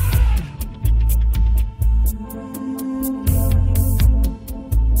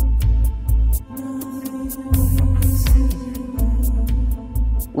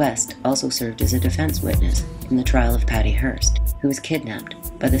 West also served as a defense witness in the trial of Patty Hearst, who was kidnapped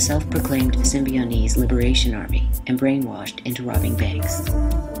by the self-proclaimed Symbionese Liberation Army and brainwashed into robbing banks.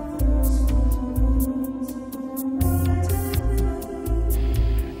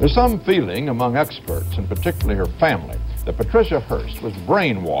 There's some feeling among experts, and particularly her family, that Patricia Hearst was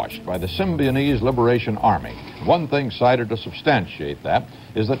brainwashed by the Symbionese Liberation Army. One thing cited to substantiate that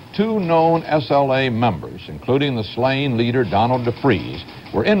is that two known SLA members, including the slain leader Donald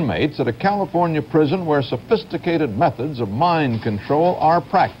DeFreeze, were inmates at a California prison where sophisticated methods of mind control are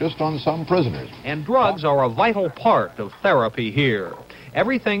practiced on some prisoners. And drugs are a vital part of therapy here.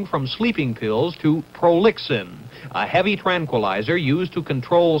 Everything from sleeping pills to Prolixin, a heavy tranquilizer used to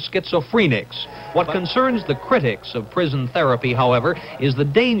control schizophrenics. What concerns the critics of prison therapy, however, is the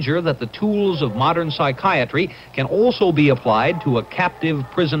danger that the tools of modern psychiatry can also be applied to a captive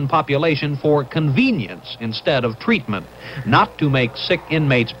prison population for convenience instead of treatment, not to make sick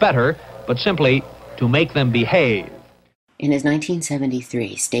inmates better, but simply to make them behave. In his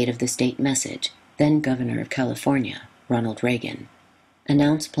 1973 State of the State message, then Governor of California, Ronald Reagan,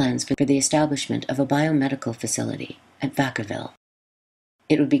 announced plans for the establishment of a biomedical facility at Vacaville.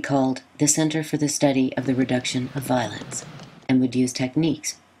 It would be called the Center for the Study of the Reduction of Violence, and would use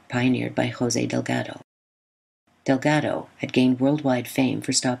techniques pioneered by Jose Delgado. Delgado had gained worldwide fame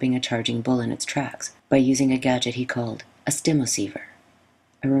for stopping a charging bull in its tracks by using a gadget he called a stimoceiver,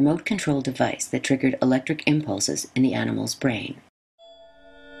 a remote-controlled device that triggered electric impulses in the animal's brain.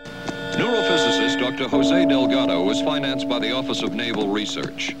 Neurophysicist Dr. Jose Delgado was financed by the Office of Naval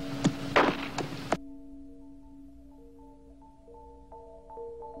Research.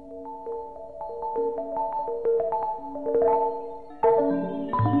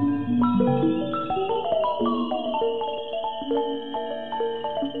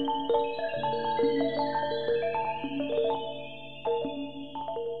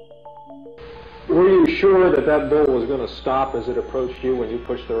 Were you sure that that bull was going to stop as it approached you when you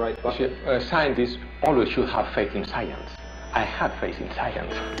pushed the right button? Scientists always should have faith in science. I had faith in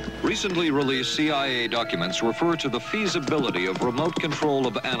science. Recently released CIA documents refer to the feasibility of remote control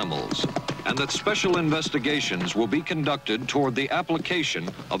of animals, and that special investigations will be conducted toward the application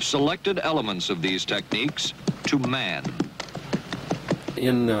of selected elements of these techniques to man.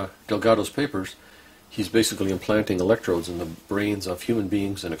 In Delgado's papers, he's basically implanting electrodes in the brains of human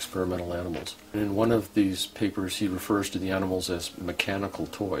beings and experimental animals. And in one of these papers, he refers to the animals as mechanical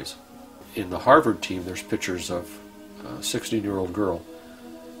toys. In the Harvard team, there's pictures of a 16-year-old girl.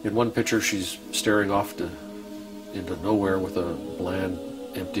 In one picture, she's staring off into nowhere with a bland,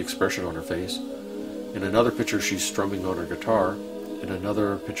 empty expression on her face. In another picture, she's strumming on her guitar. In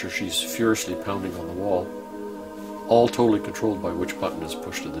another picture, she's furiously pounding on the wall, all totally controlled by which button is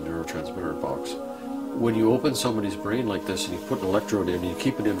pushed to the neurotransmitter box. When you open somebody's brain like this and you put an electrode in and you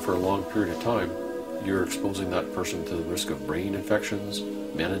keep it in for a long period of time, you're exposing that person to the risk of brain infections,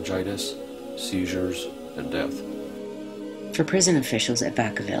 meningitis, seizures, and death. For prison officials at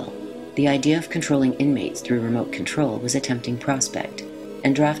Vacaville, the idea of controlling inmates through remote control was a tempting prospect,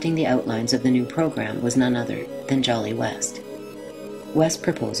 and drafting the outlines of the new program was none other than Jolly West. West's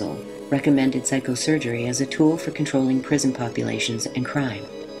proposal recommended psychosurgery as a tool for controlling prison populations and crime.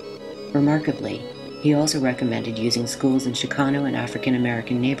 Remarkably, he also recommended using schools in Chicano and African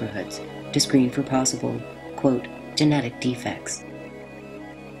American neighborhoods to screen for possible, quote, genetic defects.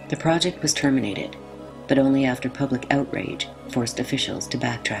 The project was terminated, but only after public outrage forced officials to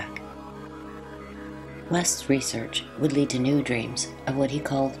backtrack. West's research would lead to new dreams of what he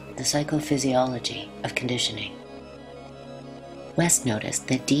called the psychophysiology of conditioning. West noticed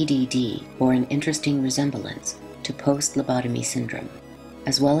that DDD bore an interesting resemblance to post-lobotomy syndrome,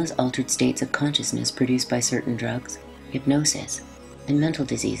 as well as altered states of consciousness produced by certain drugs, hypnosis, and mental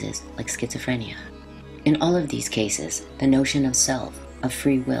diseases like schizophrenia. In all of these cases, the notion of self, of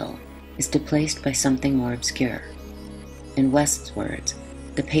free will, is displaced by something more obscure. In West's words,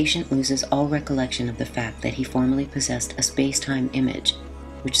 the patient loses all recollection of the fact that he formerly possessed a space-time image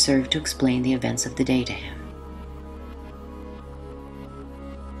which served to explain the events of the day to him.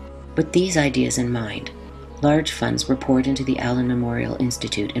 With these ideas in mind, large funds were poured into the Allen Memorial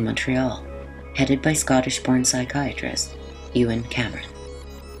Institute in Montreal, headed by Scottish-born psychiatrist Ewan Cameron.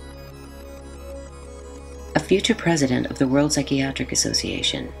 A future president of the World Psychiatric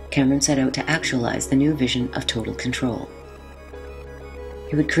Association, Cameron set out to actualize the new vision of total control.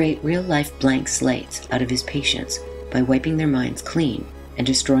 He would create real-life blank slates out of his patients by wiping their minds clean and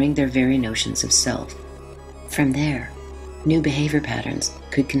destroying their very notions of self. From there, new behavior patterns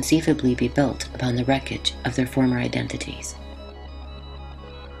could conceivably be built upon the wreckage of their former identities.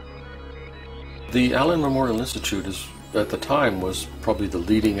 The Allen Memorial Institute at the time was probably the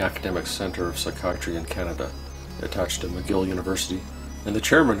leading academic center of psychiatry in Canada, attached to McGill University. And the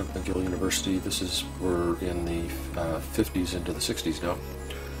chairman of McGill University, we're in the 50s into the 60s now,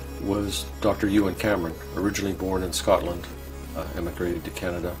 was Dr. Ewan Cameron, originally born in Scotland, emigrated to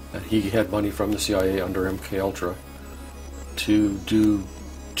Canada. And he had money from the CIA under MKUltra to do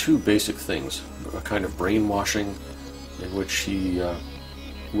two basic things: a kind of brainwashing in which he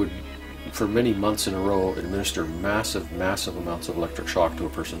would, for many months in a row, administer massive amounts of electric shock to a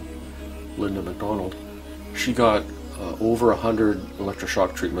person. Linda McDonald, she got over 100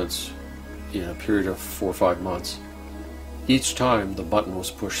 electroshock treatments in a period of 4 or 5 months. Each time the button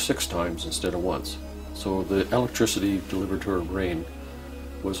was pushed 6 times instead of once. So the electricity delivered to her brain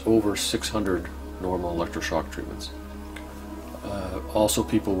was over 600 normal electroshock treatments. Also,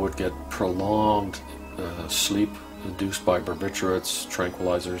 people would get prolonged sleep induced by barbiturates,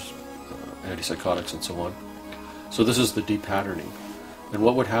 tranquilizers, antipsychotics, and so on. So this is the depatterning. And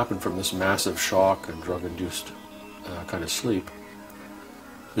what would happen from this massive shock and drug-induced kind of sleep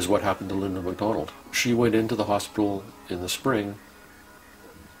is what happened to Linda McDonald. She went into the hospital in the spring,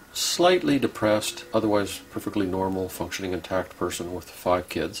 slightly depressed, otherwise perfectly normal, functioning, intact person with 5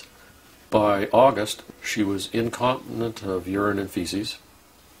 kids. By August, she was incontinent of urine and feces,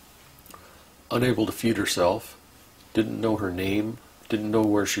 unable to feed herself, didn't know her name, didn't know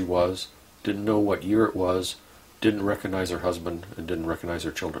where she was, didn't know what year it was, didn't recognize her husband, and didn't recognize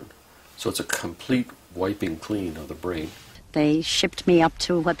her children. So it's a complete wiping clean of the brain. They shipped me up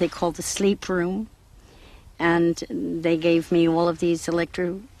to what they call the sleep room, and they gave me all of these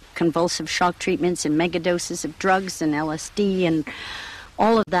electroconvulsive shock treatments and megadoses of drugs and LSD and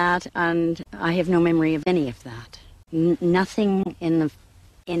all of that, and I have no memory of any of that. Nothing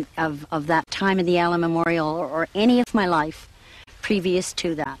of that time of the Allen Memorial or any of my life previous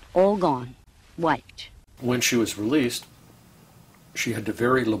to that. All gone. Wiped. When she was released, she had to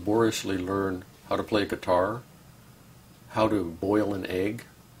very laboriously learn how to play guitar, how to boil an egg,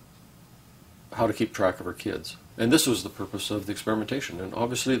 how to keep track of her kids. And this was the purpose of the experimentation. And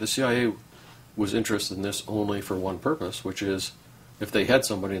obviously the CIA was interested in this only for one purpose, which is if they had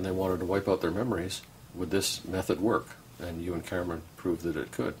somebody and they wanted to wipe out their memories, would this method work? And you and Cameron proved that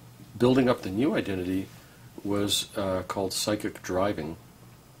it could. Building up the new identity was called psychic driving.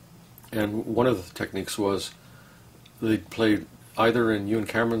 And one of the techniques was they played either in Ewan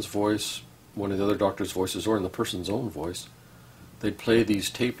Cameron's voice, one of the other doctors' voices, or in the person's own voice. They'd play these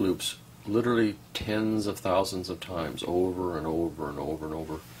tape loops literally tens of thousands of times, over and over and over and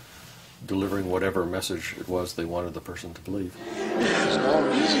over, delivering whatever message it was they wanted the person to believe.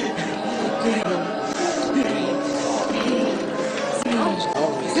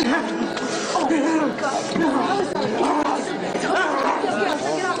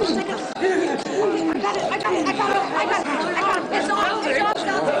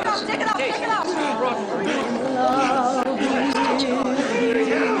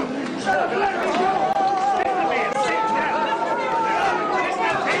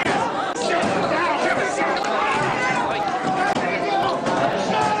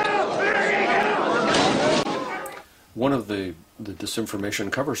 One of the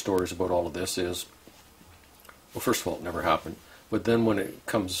disinformation cover stories about all of this is, well, first of all, it never happened, but then when it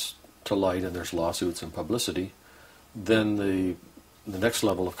comes to light and there's lawsuits and publicity, then the next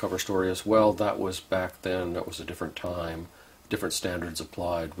level of cover story is, well, that was back then, that was a different time, different standards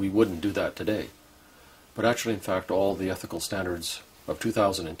applied, we wouldn't do that today. But actually, in fact, all the ethical standards of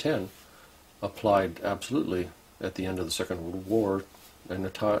 2010 applied absolutely at the end of the Second World War and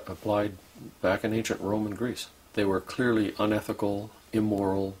applied back in ancient Rome and Greece. They were clearly unethical,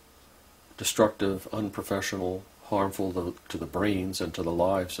 immoral, destructive, unprofessional, harmful to the brains and to the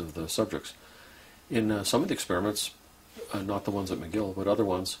lives of the subjects. In some of the experiments, not the ones at McGill, but other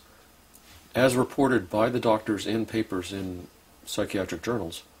ones, as reported by the doctors in papers in psychiatric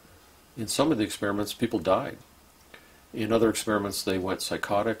journals, in some of the experiments, people died. In other experiments, they went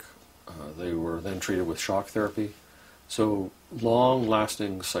psychotic. They were then treated with shock therapy. So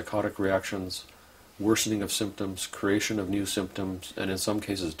long-lasting psychotic reactions, worsening of symptoms, creation of new symptoms, and in some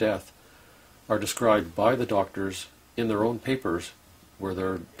cases death, are described by the doctors in their own papers where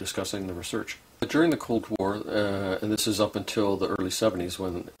they're discussing the research. But during the Cold War, and this is up until the early 70s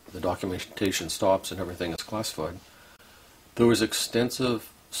when the documentation stops and everything is classified, there was extensive,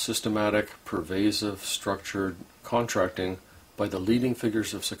 systematic, pervasive, structured contracting by the leading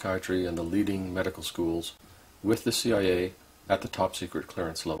figures of psychiatry and the leading medical schools with the CIA at the top secret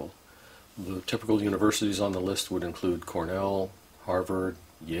clearance level. The typical universities on the list would include Cornell, Harvard,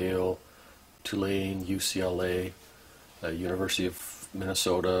 Yale, Tulane, UCLA, University of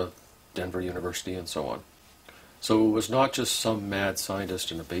Minnesota, Denver University, and so on. So it was not just some mad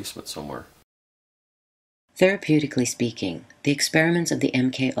scientist in a basement somewhere. Therapeutically speaking, the experiments of the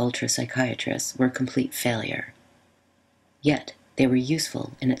MK-Ultra psychiatrists were a complete failure. Yet, they were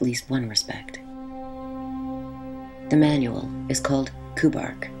useful in at least one respect. The manual is called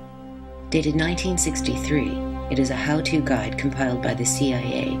Kubark. Dated 1963, it is a how-to guide compiled by the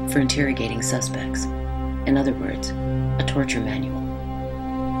CIA for interrogating suspects. In other words, a torture manual.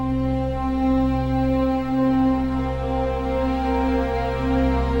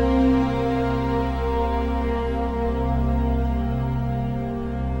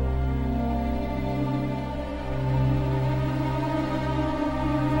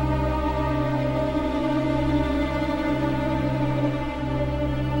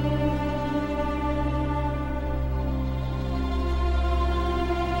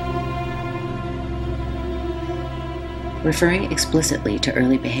 Referring explicitly to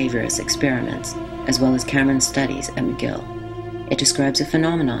early behaviorist experiments, as well as Cameron's studies at McGill, it describes a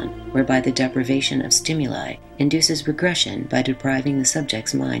phenomenon whereby the deprivation of stimuli induces regression by depriving the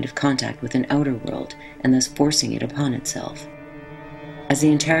subject's mind of contact with an outer world and thus forcing it upon itself. As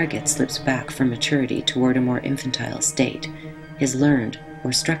the interrogate slips back from maturity toward a more infantile state, his learned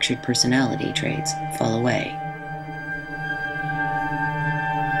or structured personality traits fall away.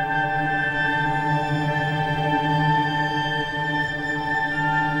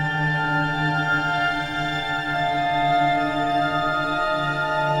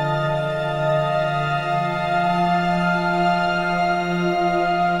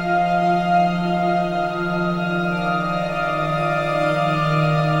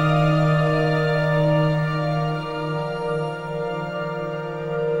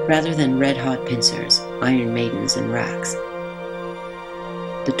 Rather than red-hot pincers, iron maidens, and racks,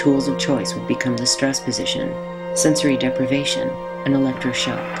 the tools of choice would become the stress position, sensory deprivation, and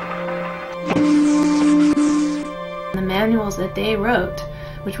electroshock. The manuals that they wrote,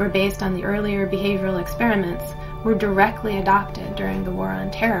 which were based on the earlier behavioral experiments, were directly adopted during the War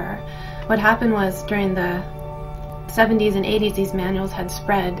on Terror. What happened was during the 70s and 80s, these manuals had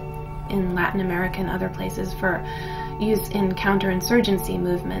spread in Latin America and other places for use in counterinsurgency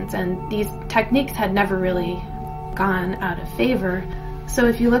movements, and these techniques had never really gone out of favor. So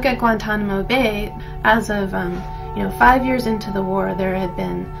if you look at Guantanamo Bay, as of 5 years into the war, there had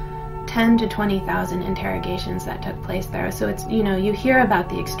been 10 to 20,000 interrogations that took place there. So it's, you hear about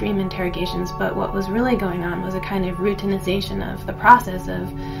the extreme interrogations, but what was really going on was a kind of routinization of the process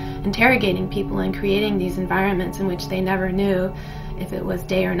of interrogating people and creating these environments in which they never knew if it was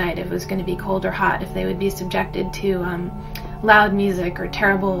day or night, if it was going to be cold or hot, if they would be subjected to loud music or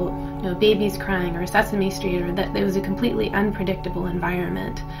terrible babies crying or Sesame Street, or that there was a completely unpredictable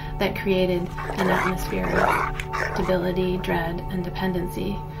environment that created an atmosphere of stability, dread, and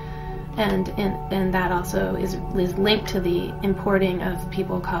dependency. And that also is linked to the importing of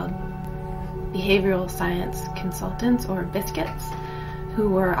people called behavioral science consultants, or biscuits, who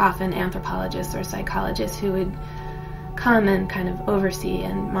were often anthropologists or psychologists who would come and kind of oversee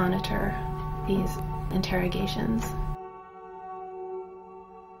and monitor these interrogations.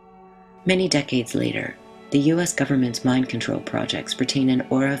 Many decades later, the U.S. government's mind control projects retain an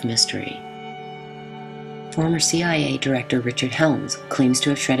aura of mystery. Former CIA Director Richard Helms claims to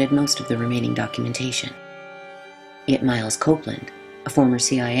have shredded most of the remaining documentation. Yet Miles Copeland, a former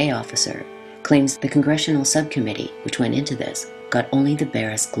CIA officer, claims the congressional subcommittee which went into this got only the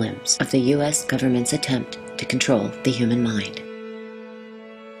barest glimpse of the U.S. government's attempt to control the human mind.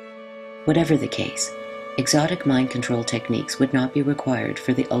 Whatever the case, exotic mind control techniques would not be required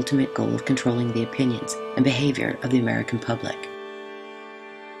for the ultimate goal of controlling the opinions and behavior of the American public.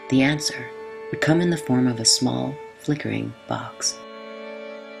 The answer would come in the form of a small, flickering box.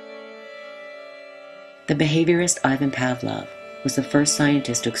 The behaviorist Ivan Pavlov was the first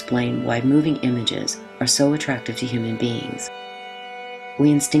scientist to explain why moving images are so attractive to human beings. We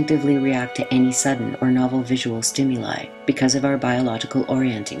instinctively react to any sudden or novel visual stimuli because of our biological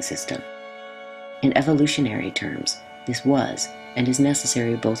orienting system. In evolutionary terms, this was and is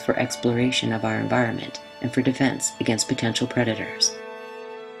necessary both for exploration of our environment and for defense against potential predators.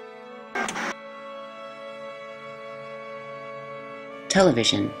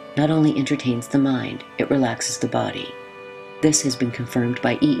 Television not only entertains the mind, it relaxes the body. This has been confirmed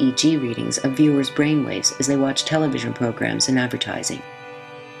by EEG readings of viewers' brainwaves as they watch television programs and advertising.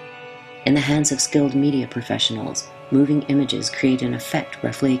 In the hands of skilled media professionals, moving images create an effect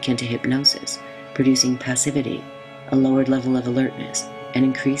roughly akin to hypnosis, producing passivity, a lowered level of alertness, and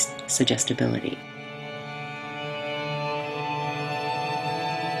increased suggestibility.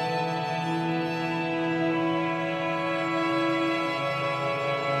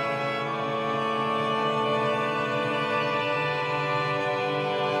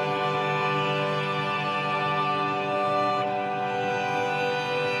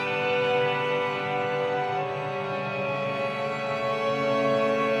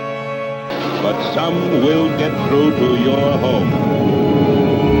 But some will get through to your home.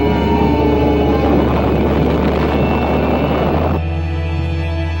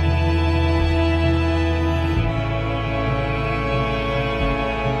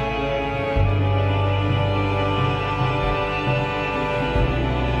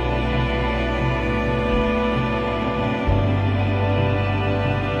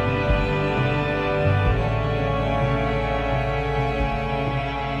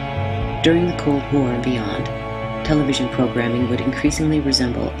 During the Cold War and beyond, television programming would increasingly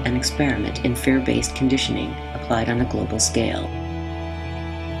resemble an experiment in fear-based conditioning applied on a global scale.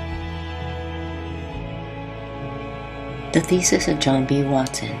 The thesis of John B.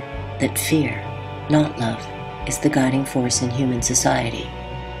 Watson, that fear, not love, is the guiding force in human society,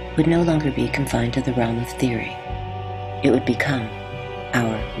 would no longer be confined to the realm of theory. It would become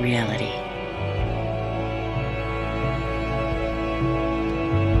our reality.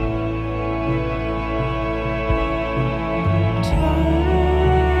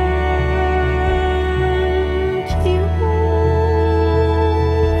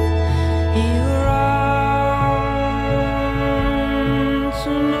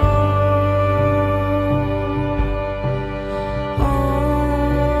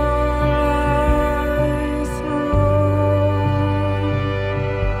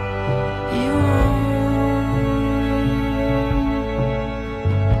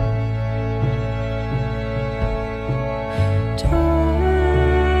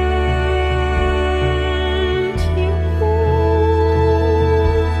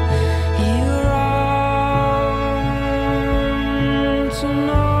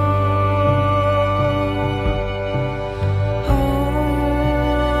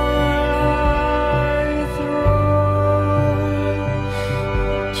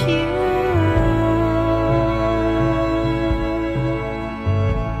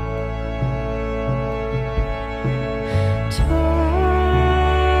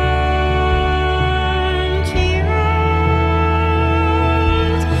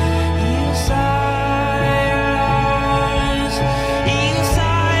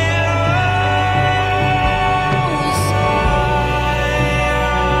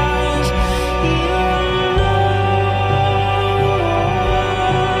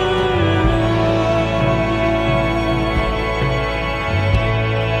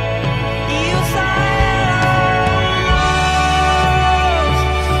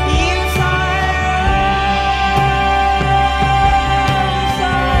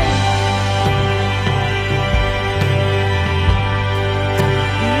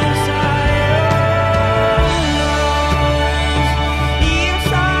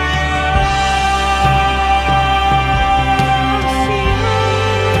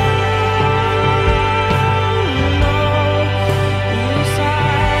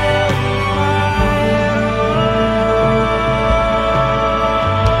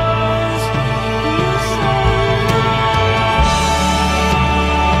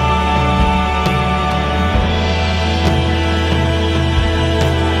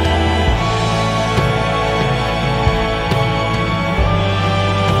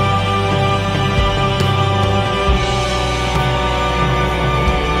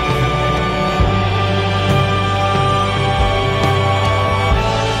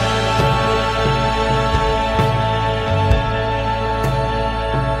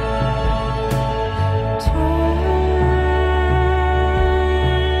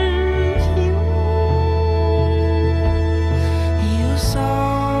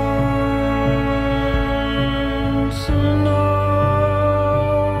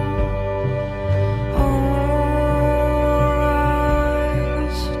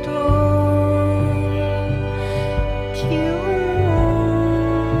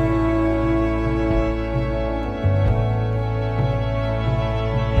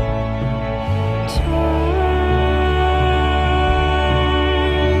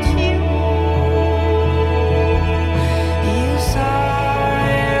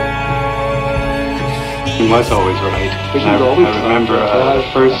 Was always right. I remember the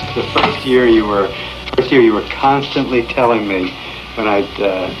first year you were constantly telling me when I'd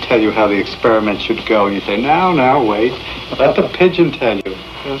tell you how the experiment should go, and you say, now, wait, let the pigeon tell you.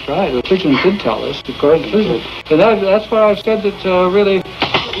 That's right. The pigeon did tell us, according to pigeon. And that's why I've said that really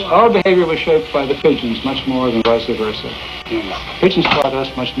our behavior was shaped by the pigeons much more than vice versa. Pigeons taught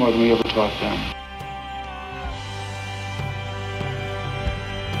us much more than we ever taught them.